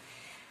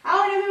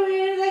 Ahora me voy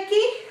a ir de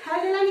aquí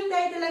al de la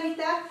mitad y de la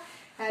mitad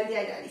al de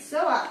allá, ¿listo?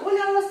 Va,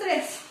 1, 2,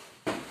 3.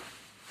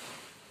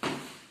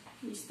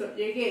 Listo,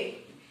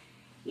 llegué.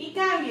 Y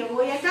cambio,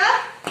 voy acá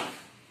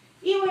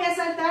y voy a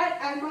saltar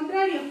al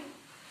contrario.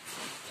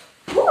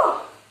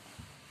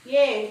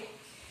 Bien.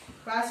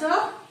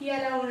 Paso y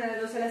a la 1, a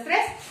las 2, a las 3.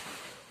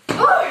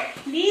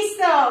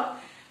 ¡Listo!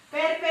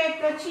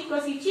 Perfecto,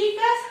 chicos y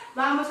chicas.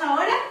 Vamos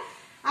ahora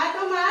a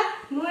tomar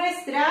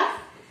nuestra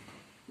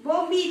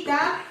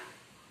bombita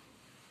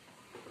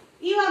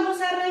y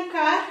vamos a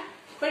arrancar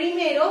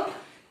primero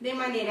de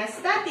manera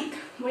estática.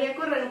 Voy a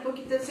correr un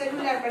poquito el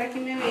celular para que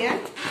me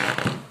vean.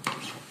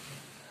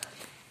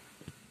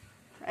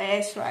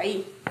 Eso,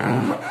 ahí.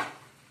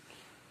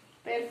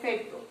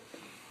 Perfecto.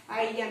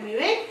 Ahí ya me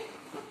ven.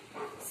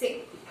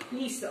 Sí,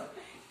 listo.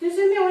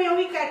 Entonces me voy a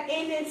ubicar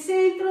en el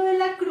centro de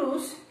la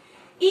cruz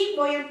y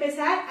voy a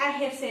empezar a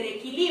ejercer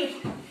equilibrio.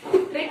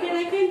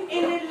 Recuerden que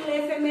en el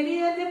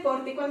efeméride del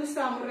deporte, cuando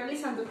estábamos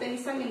realizando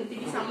tenis, también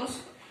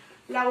utilizamos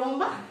la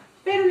bomba,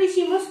 pero lo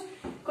hicimos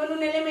con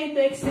un elemento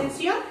de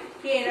extensión,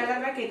 que era la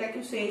raqueta que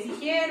ustedes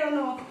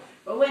hicieron,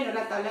 o bueno,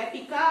 la tabla de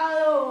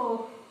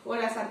picado, o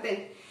la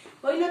sartén.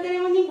 Hoy no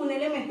tenemos ningún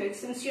elemento de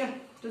extensión,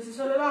 entonces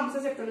solo lo vamos a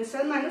hacer con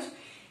nuestras manos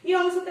y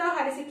vamos a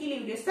trabajar ese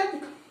equilibrio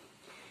estático.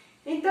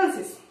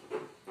 Entonces,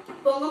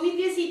 pongo mi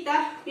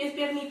piecita,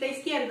 piernita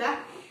izquierda,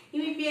 y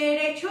mi pie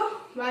derecho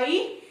va a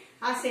ir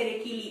a hacer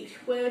equilibrio.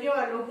 Puedo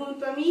llevarlo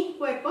junto a mi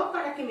cuerpo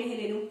para que me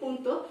genere un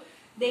punto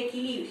de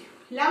equilibrio.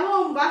 La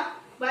bomba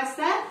va a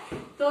estar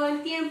todo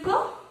el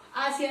tiempo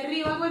hacia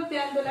arriba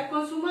golpeándola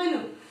con su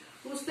mano.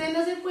 Usted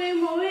no se puede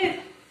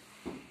mover.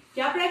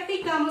 Ya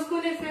practicamos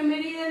con el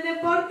efeméride del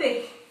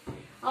deporte.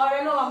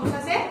 Ahora lo vamos a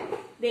hacer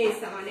de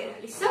esta manera.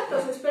 ¿Listo?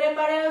 Entonces,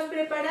 preparados,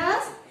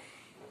 preparadas.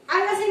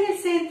 Hágase en el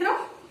centro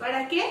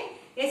para que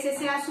ese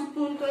sea su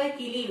punto de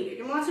equilibrio.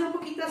 Yo me voy a hacer un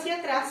poquito hacia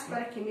atrás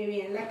para que me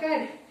vean la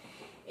cara.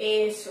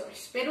 Eso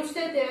es. Pero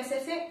usted debe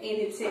hacerse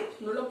en el centro.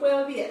 No lo puede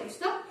olvidar.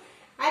 ¿Listo?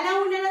 A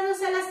la 1, a las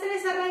 2, a las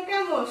 3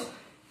 arrancamos.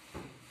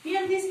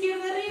 Pierna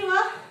izquierda arriba.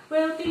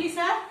 Puedo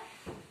utilizar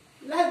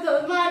las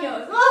dos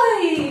manos.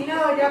 ¡Uy!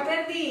 No, ya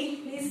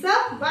perdí. ¿Listo?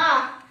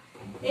 Va.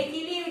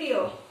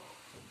 Equilibrio.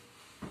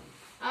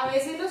 A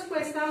veces nos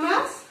cuesta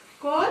más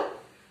con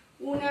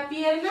una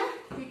pierna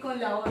que con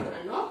la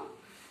otra, ¿no?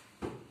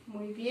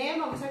 Muy bien,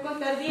 vamos a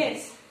contar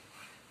 10.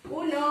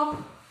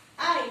 1.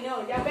 ¡Ay,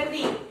 no! Ya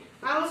perdí.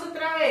 Vamos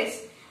otra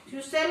vez. Si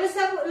usted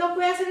lo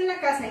puede hacer en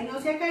la casa y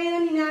no se ha caído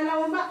ni nada la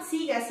bomba,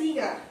 siga,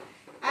 siga.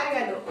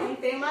 Hágalo.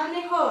 Entre más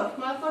mejor,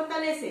 más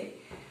fortalece.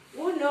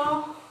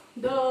 1,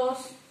 2,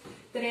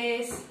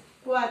 3,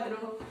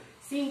 4,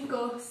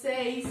 5,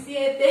 6,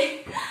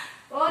 7,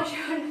 8,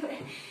 9,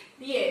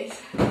 10.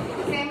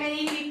 Se me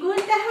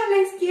dificulta con la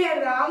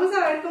izquierda. Vamos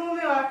a ver cómo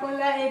me va con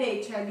la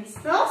derecha.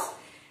 ¿Listos?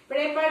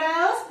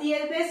 Preparados.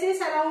 10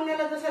 veces. A la 1, a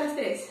las 2, a las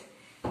 3.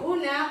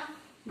 1,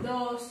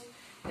 2,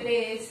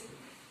 3,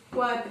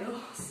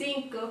 4,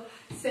 5,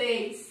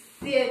 6,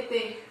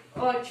 7,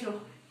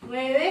 8,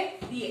 9,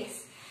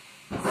 10.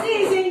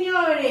 Sí,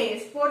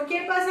 señores. ¿Por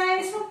qué pasa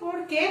eso?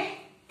 Porque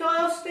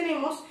todos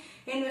tenemos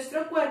en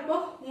nuestro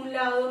cuerpo un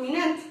lado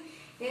dominante.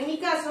 En mi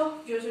caso,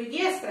 yo soy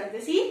diestra, es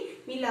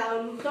decir, mi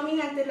lado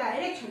dominante es la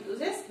derecha.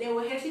 Entonces,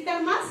 debo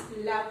ejercitar más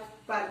la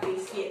parte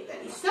izquierda.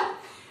 ¿Listo?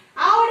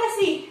 Ahora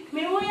sí,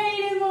 me voy a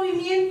ir en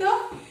movimiento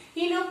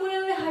y no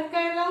puedo dejar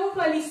caer la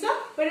bomba. ¿Listo?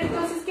 Pero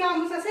entonces, ¿qué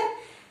vamos a hacer?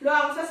 Lo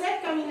vamos a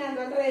hacer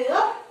caminando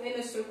alrededor de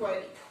nuestro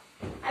cuadrito.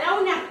 A la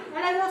 1, a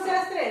las 2, a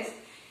las 3.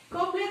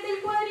 Complete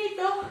el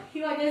cuadrito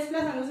y vaya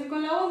desplazándose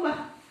con la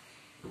bomba.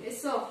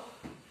 Eso.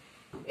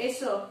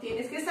 Eso.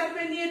 Tienes que estar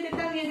pendiente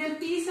también del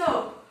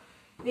piso,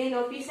 de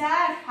no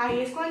pisar. Ahí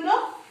es cuando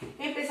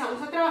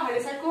empezamos a trabajar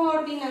esa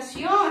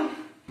coordinación.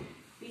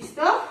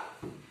 ¿Listo?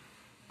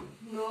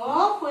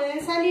 No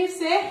pueden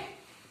salirse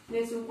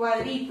de su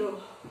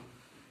cuadrito.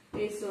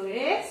 Eso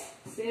es.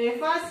 Se ve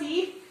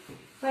fácil.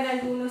 Para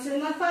algunos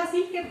es más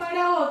fácil que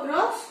para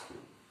otros,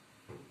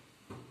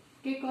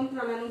 que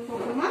controlan un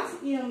poco más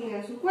y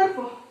dominan su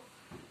cuerpo.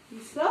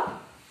 ¿Listo?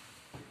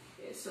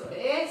 Eso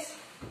es.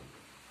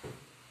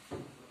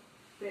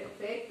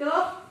 Perfecto.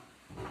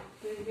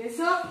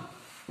 Regreso.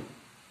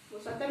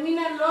 Vamos a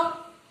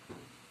terminarlo.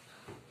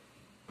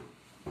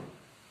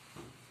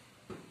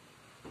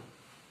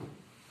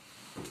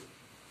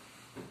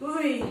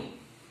 Uy,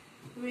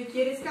 me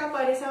quiere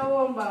escapar esa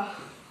bomba.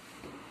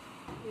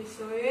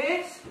 Eso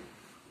es.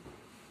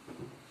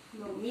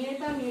 Domine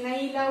también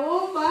ahí la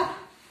bomba.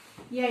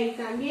 Y ahí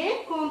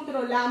también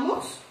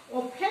controlamos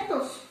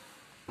objetos.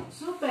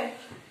 Súper.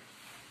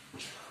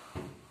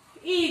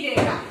 Y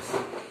llegamos.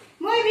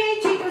 Muy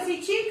bien, chicos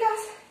y chicas.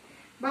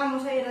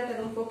 Vamos a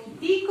hidratar un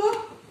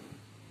poquitico.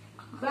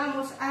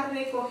 Vamos a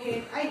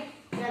recoger. Ay,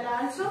 ya la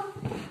alzo.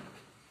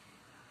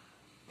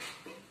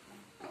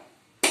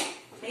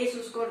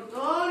 Esos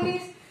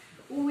cordones.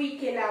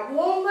 Ubique la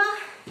bomba.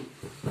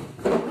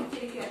 No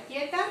quiere quedar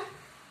quieta.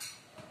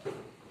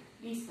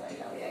 Listo, ahí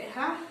la voy a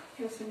dejar.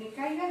 Que no se me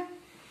caiga.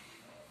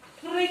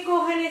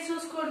 Recojan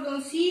esos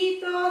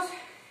cordoncitos.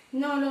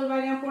 No los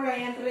vayan por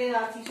ahí a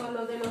enredar si son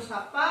los de los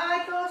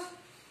zapatos.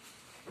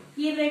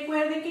 Y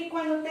recuerden que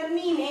cuando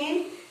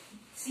terminen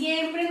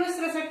siempre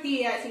nuestras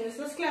actividades y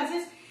nuestras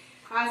clases,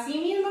 así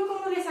mismo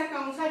como le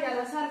sacamos allá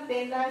la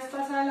sartén la vez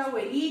pasada a la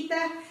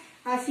abuelita,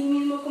 así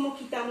mismo como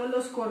quitamos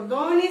los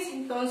cordones,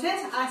 entonces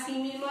así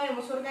mismo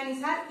debemos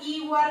organizar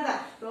y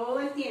guardar todo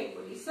el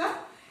tiempo. ¿Listo?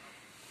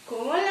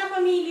 Como en la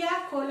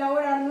familia,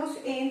 colaborarnos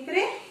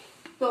entre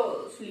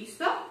todos.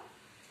 ¿Listo?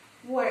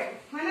 Bueno,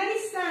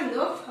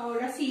 analizando,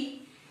 ahora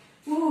sí.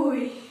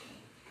 Uy,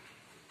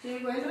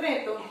 llegó el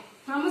reto.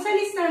 Vamos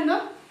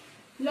alistando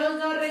los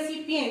dos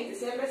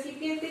recipientes, el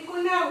recipiente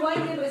con agua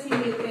y el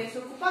recipiente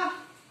desocupado.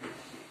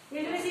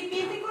 El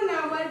recipiente con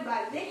agua, el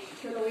balde,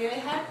 yo lo voy a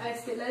dejar a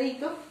este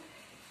ladito,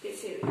 que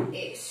se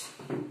ve eso.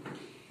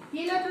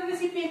 Y el otro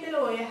recipiente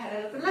lo voy a dejar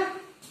al otro lado.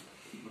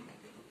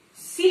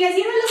 Si le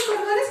sirven los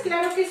cordones,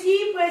 claro que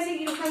sí, puede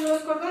seguir usando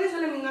los cordones o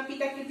la misma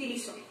pita que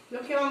utilizó.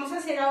 Lo que vamos a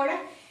hacer ahora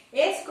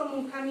es como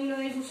un camino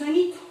de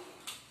gusanito.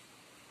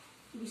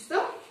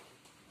 ¿Listo?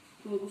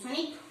 Un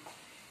gusanito.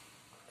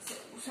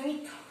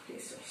 Gusanito,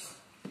 eso es.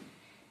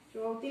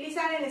 Yo voy a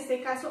utilizar en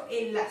este caso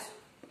el lazo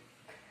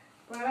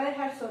para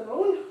dejar solo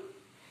uno.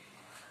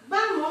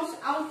 Vamos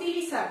a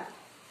utilizar,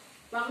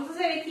 vamos a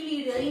hacer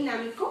equilibrio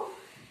dinámico.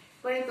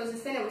 Bueno,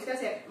 entonces tenemos que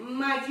hacer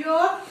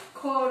mayor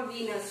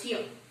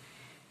coordinación.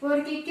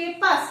 Porque, ¿qué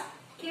pasa?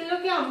 ¿Qué es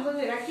lo que vamos a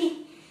hacer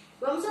aquí?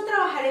 Vamos a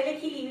trabajar el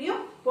equilibrio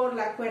por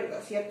la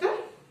cuerda, ¿cierto?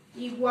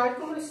 Igual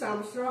como lo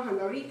estábamos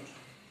trabajando ahorita.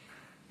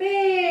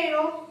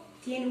 Pero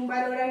tiene un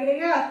valor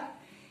agregado,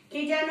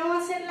 que ya no va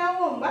a ser la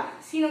bomba,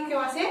 sino que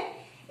va a ser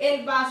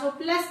el vaso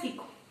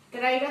plástico.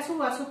 Traiga su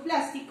vaso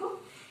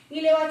plástico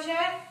y le va a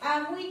echar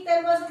agüita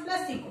al vaso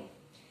plástico.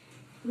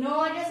 No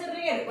vaya a hacer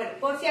reguero. Bueno,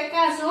 por si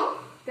acaso,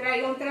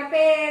 traiga un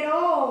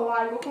trapero o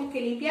algo con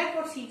que limpiar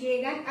por si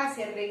llegan a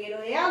hacer reguero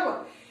de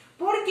agua.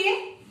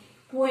 Porque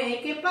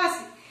puede que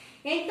pase.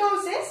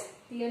 Entonces,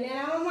 dígale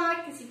a la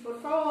mamá que si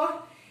por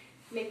favor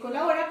le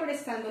colabora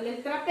prestándole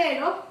el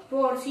trapero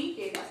por si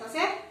llegas a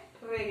hacer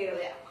reguero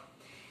de agua.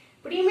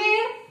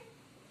 Primera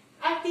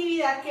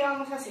actividad que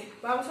vamos a hacer.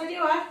 Vamos a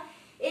llevar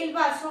el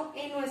vaso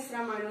en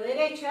nuestra mano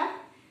derecha,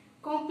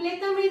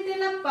 completamente en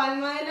la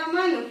palma de la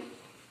mano.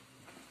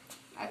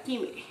 Aquí,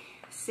 mire,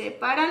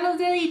 separan los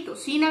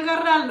deditos sin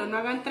agarrarlo, no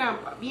hagan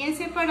trampa, bien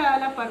separada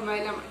la palma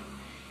de la mano.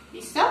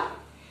 ¿Listo?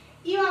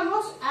 Y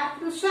vamos a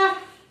cruzar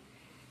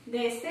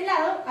de este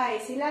lado a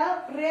ese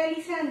lado,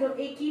 realizando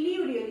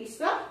equilibrio.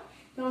 ¿Listo?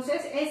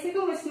 Entonces,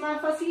 como es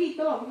más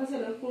facilito, vamos a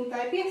hacerlo en punta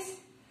de pies.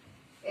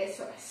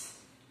 Eso es.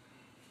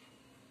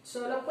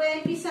 Solo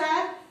pueden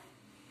pisar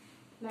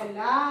la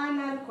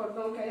lana, el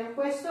cordón que hayan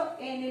puesto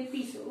en el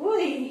piso.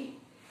 ¡Uy!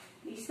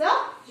 ¿Listo?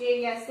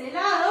 Llegué a este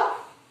lado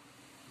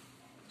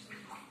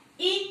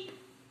y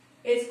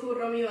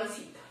escurro mi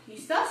vasito.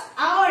 ¿Listos?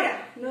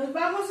 Ahora nos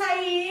vamos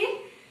a ir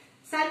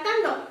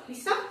saltando.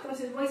 ¿Listo?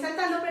 Entonces voy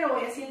saltando, pero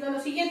voy haciendo lo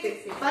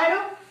siguiente.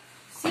 Separo,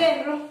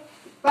 cierro,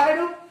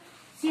 paro,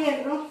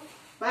 cierro,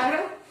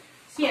 paro,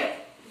 cierro.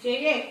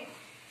 Llegué.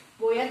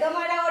 Voy a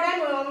tomar ahora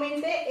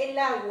nuevamente el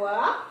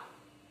agua.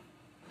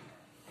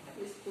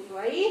 Escurro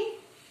ahí.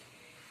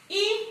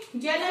 Y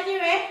ya la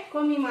llevé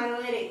con mi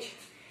mano derecha.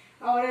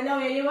 Ahora la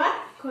voy a llevar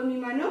con mi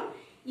mano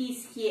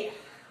izquierda.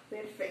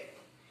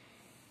 Perfecto.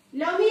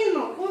 Lo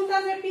mismo,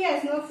 puntas de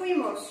pies, nos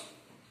fuimos.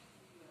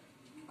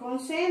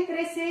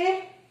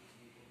 Concéntrese.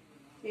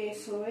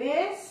 Eso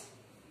es.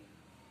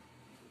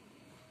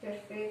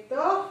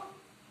 Perfecto.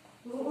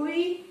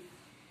 Uy.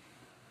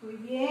 Muy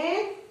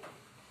bien.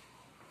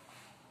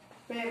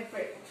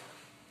 Perfecto.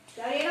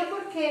 ¿Ya vieron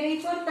por qué era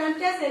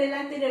importante hacer el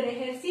anterior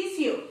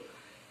ejercicio?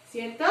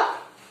 ¿Cierto?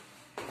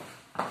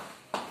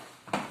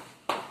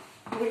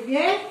 Muy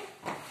bien.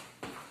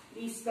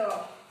 Listo.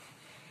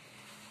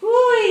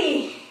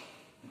 Uy.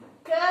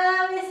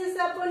 Cada vez se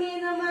está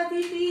poniendo más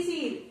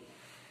difícil.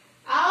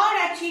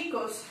 Ahora,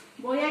 chicos,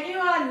 voy a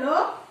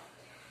llevarlo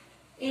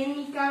en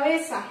mi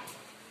cabeza.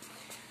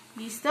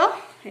 ¿Listo?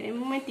 Esperen un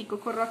momentico,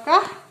 corro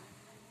acá.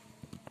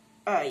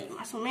 Ahí,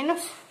 más o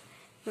menos.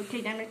 Creo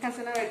que ya me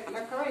alcanzan a ver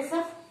la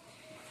cabeza.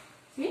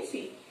 ¿Sí?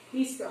 Sí.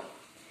 Listo.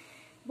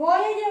 Voy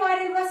a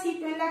llevar el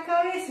vasito en la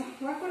cabeza.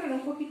 Voy a correr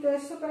un poquito de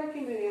esto para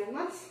que me vean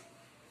más.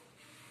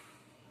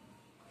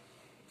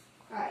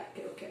 Ay,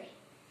 creo que ahí.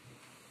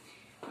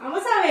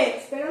 Vamos a ver,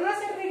 espero no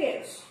hacer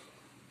regueros.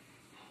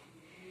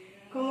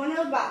 ¿Cómo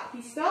nos va?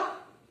 ¿Listo?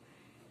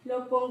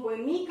 Lo pongo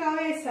en mi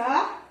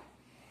cabeza.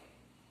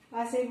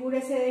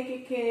 Asegúrese de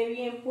que quede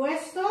bien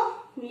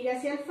puesto. Mira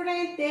hacia el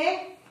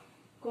frente.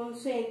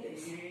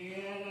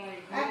 Concéntrese.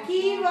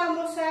 Aquí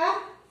vamos a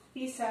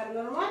pisar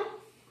normal.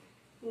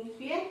 Un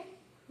pie,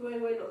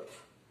 luego el otro.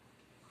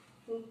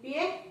 Un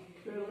pie,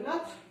 luego el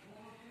otro.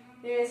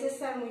 Debes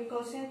estar muy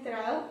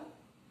concentrado,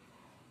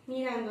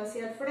 mirando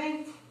hacia el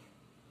frente.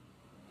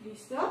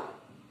 ¿Listo?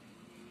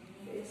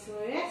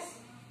 Eso es.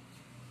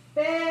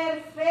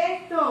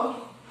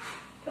 ¡Perfecto!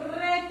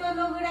 Reto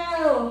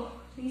logrado.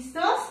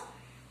 ¿Listos?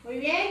 Muy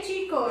bien,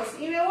 chicos.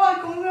 Y me voy.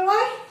 ¿Cómo me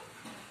voy?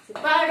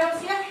 Separo,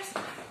 cierro.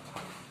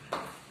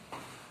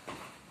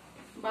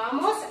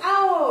 Vamos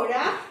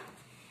ahora.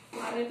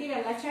 Voy a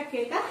retirar la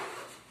chaqueta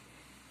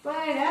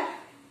para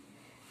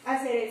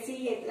hacer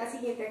la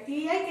siguiente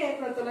actividad y que de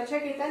pronto la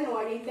chaqueta no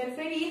vaya a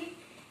interferir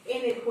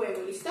en el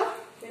juego. ¿Listo?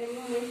 Esperen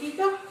un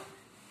momentito.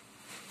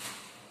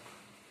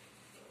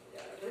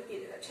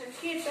 Retire la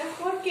chaqueta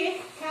porque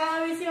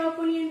cada vez se va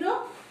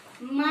poniendo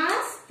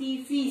más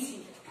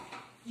difícil.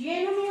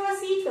 Lleno mi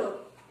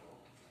vasito.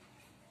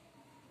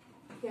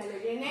 Ya lo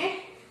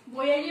llené.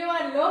 Voy a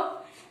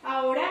llevarlo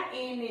ahora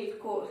en el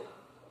codo.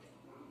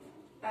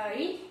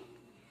 Ahí.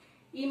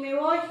 Y me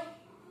voy.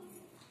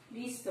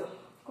 Listo.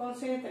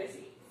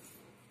 Concéntrese.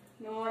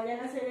 No vayan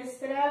a hacer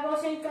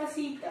estragos en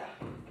casita.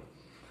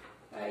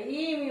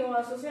 Ahí mi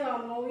vaso se va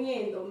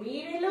moviendo.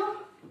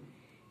 Mírelo.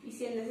 Y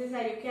si es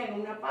necesario que haga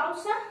una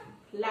pausa,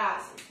 la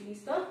haces.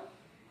 ¿Listo?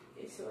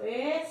 Eso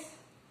es.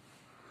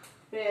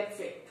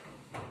 Perfecto.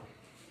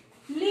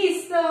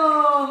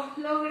 ¡Listo!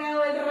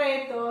 Logrado el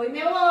reto. Y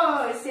me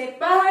voy.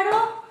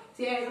 Separo.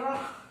 Cierro.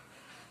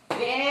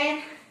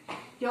 Bien.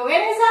 Yo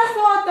veo esas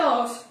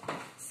fotos.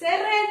 Ese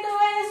reto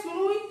es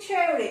muy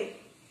chévere.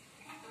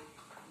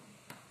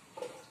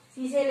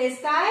 Si se les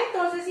cae,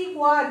 entonces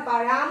igual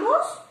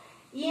paramos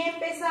y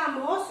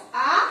empezamos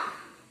a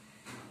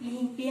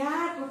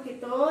limpiar, porque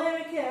todo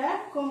debe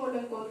quedar como lo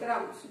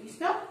encontramos.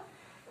 ¿Listo?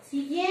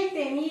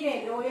 Siguiente,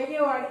 miren, lo voy a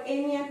llevar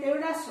en mi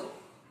antebrazo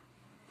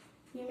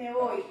y me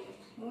voy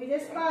muy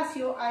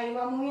despacio, ahí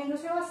va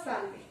moviéndose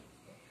bastante.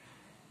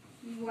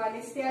 Igual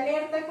esté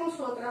alerta con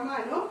su otra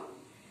mano,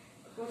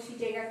 por si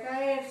llega a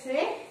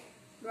caerse,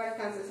 lo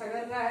alcances a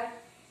agarrar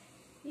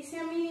y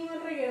sea mínimo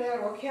el reguero de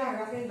agua que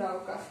hagas en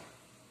dado caso.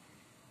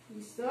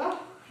 ¿Listo?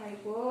 Ahí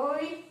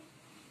voy,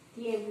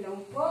 tiembla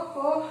un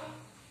poco.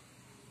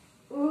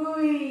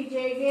 Uy,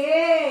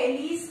 llegué,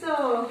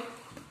 listo.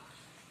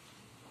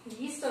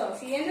 Listo,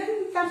 si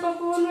bien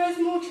tampoco no es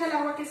mucha el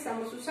agua que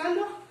estamos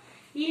usando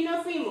y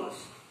nos fuimos.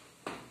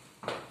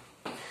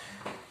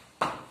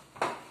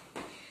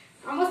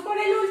 Vamos por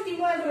el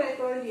último del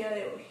reto del día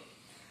de hoy.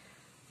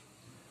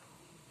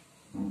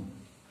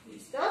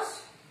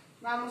 ¿Listos?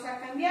 Vamos a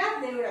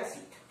cambiar de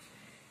bracito.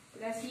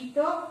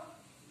 Bracito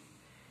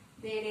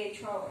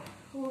derecho ahora.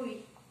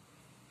 Uy,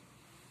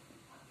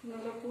 no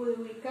lo pude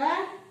ubicar.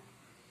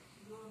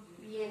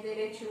 Bien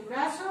derecho el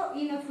brazo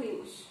y nos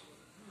fuimos.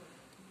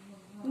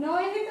 No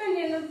deje tan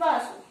lleno el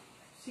vaso.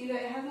 Si lo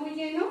dejas muy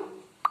lleno,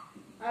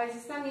 a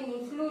veces también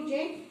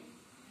influye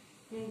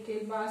en que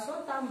el vaso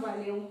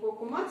tambalee un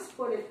poco más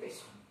por el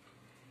peso.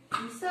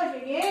 ¿Listo?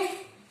 Llegué.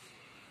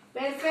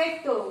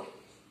 Perfecto.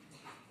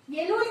 Y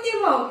el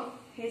último,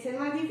 es el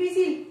más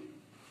difícil.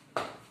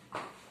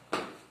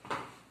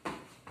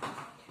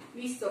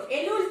 Listo.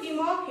 El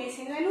último es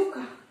en la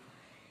nuca.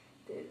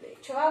 Entonces, le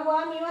echo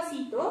agua a mi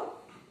vasito.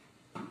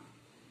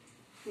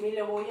 Me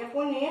lo voy a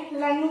poner,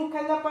 la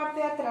nuca es la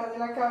parte de atrás de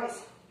la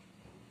cabeza.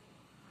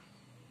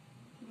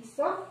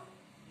 ¿Listo?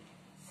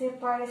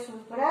 Separe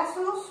sus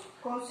brazos,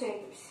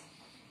 concéntrese.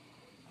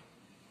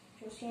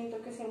 Yo siento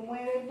que se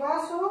mueve el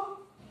vaso.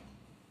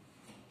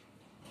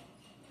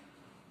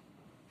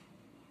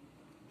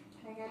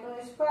 Hágalo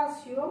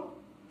despacio.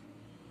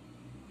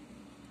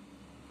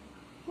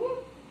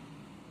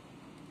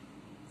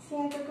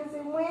 Siento que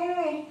se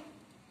mueve.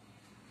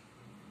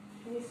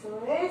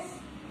 Eso es.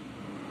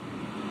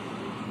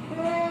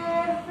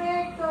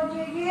 Perfecto,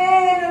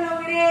 llegué, lo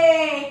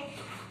logré.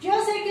 Yo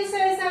sé que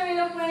ustedes también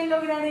lo pueden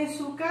lograr en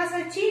su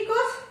casa, chicos.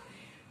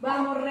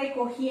 Vamos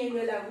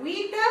recogiendo el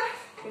agüita.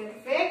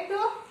 Perfecto.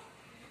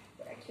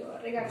 Por aquí voy a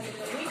regar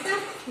la agüita,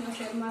 no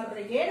hacer más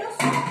regueros.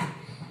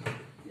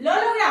 Lo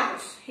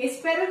logramos.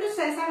 Espero que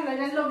ustedes también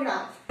lo hayan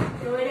logrado.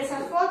 Quiero ver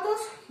esas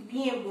fotos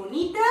bien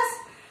bonitas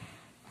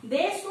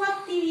de su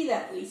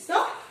actividad. ¿Listo?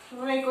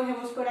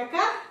 Recogemos por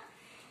acá.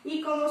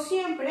 Y como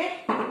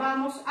siempre,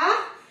 vamos a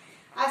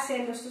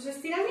hacer nuestros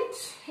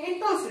estiramientos.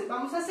 Entonces,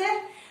 vamos a hacer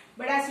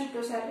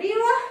bracitos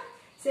arriba,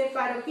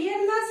 separo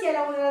piernas y a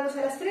la 1, a la 2,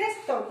 a las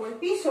 3, toco el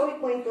piso y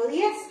cuento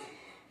 10.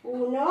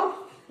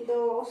 1,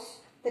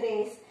 2,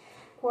 3,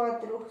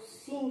 4,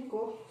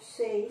 5,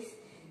 6,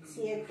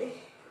 7,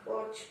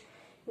 8,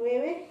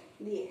 9,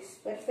 10.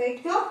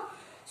 Perfecto.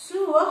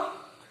 Subo,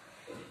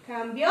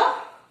 cambio,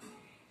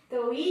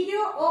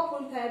 tobillo o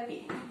punta de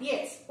pie.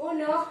 10.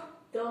 1,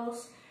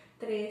 2,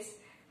 3,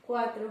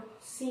 4,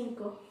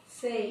 5,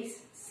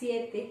 6,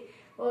 7,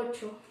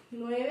 8,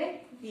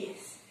 9,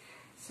 10.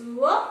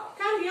 Subo,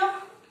 cambio,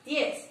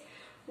 10.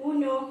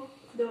 1,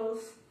 2,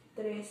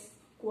 3,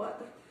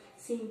 4,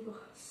 5,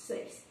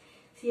 6,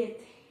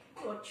 7,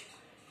 8,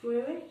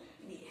 9,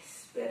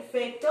 10.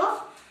 Perfecto.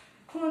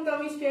 Junto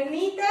mis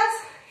piernitas,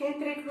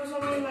 entrecruzo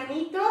mis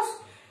manitos,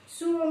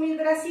 subo mis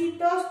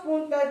bracitos,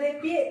 puntas de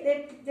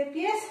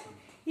pies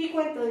y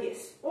cuento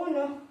 10.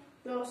 1,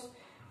 2,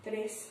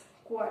 3,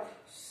 4,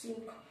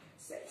 5,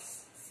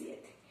 6,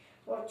 7,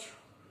 8,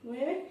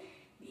 9,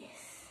 10.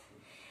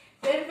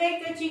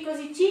 Perfecto, chicos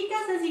y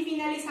chicas, así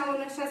finalizamos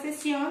nuestra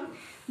sesión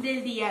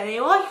del día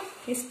de hoy.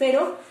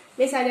 Espero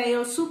les haya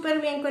ido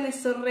súper bien con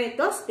estos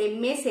retos de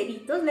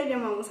meseritos, le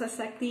llamamos a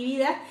esta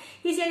actividad,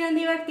 y se hayan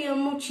divertido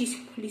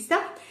muchísimo. ¿Listo?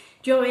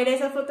 Yo veré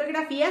esas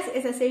fotografías,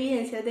 esas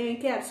evidencias deben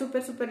quedar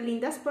súper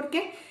lindas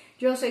porque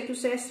yo sé que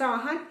ustedes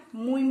trabajan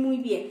muy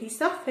bien.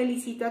 ¿Listo?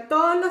 Felicito a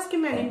todos los que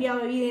me han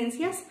enviado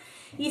evidencias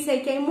y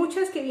sé que hay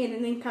muchas que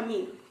vienen en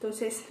camino.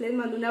 Entonces les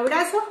mando un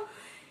abrazo.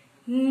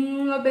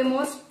 Nos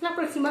vemos la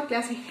próxima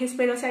clase.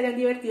 Espero se hayan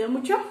divertido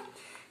mucho.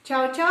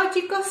 Chao, chao,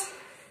 chicos.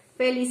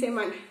 Feliz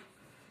semana.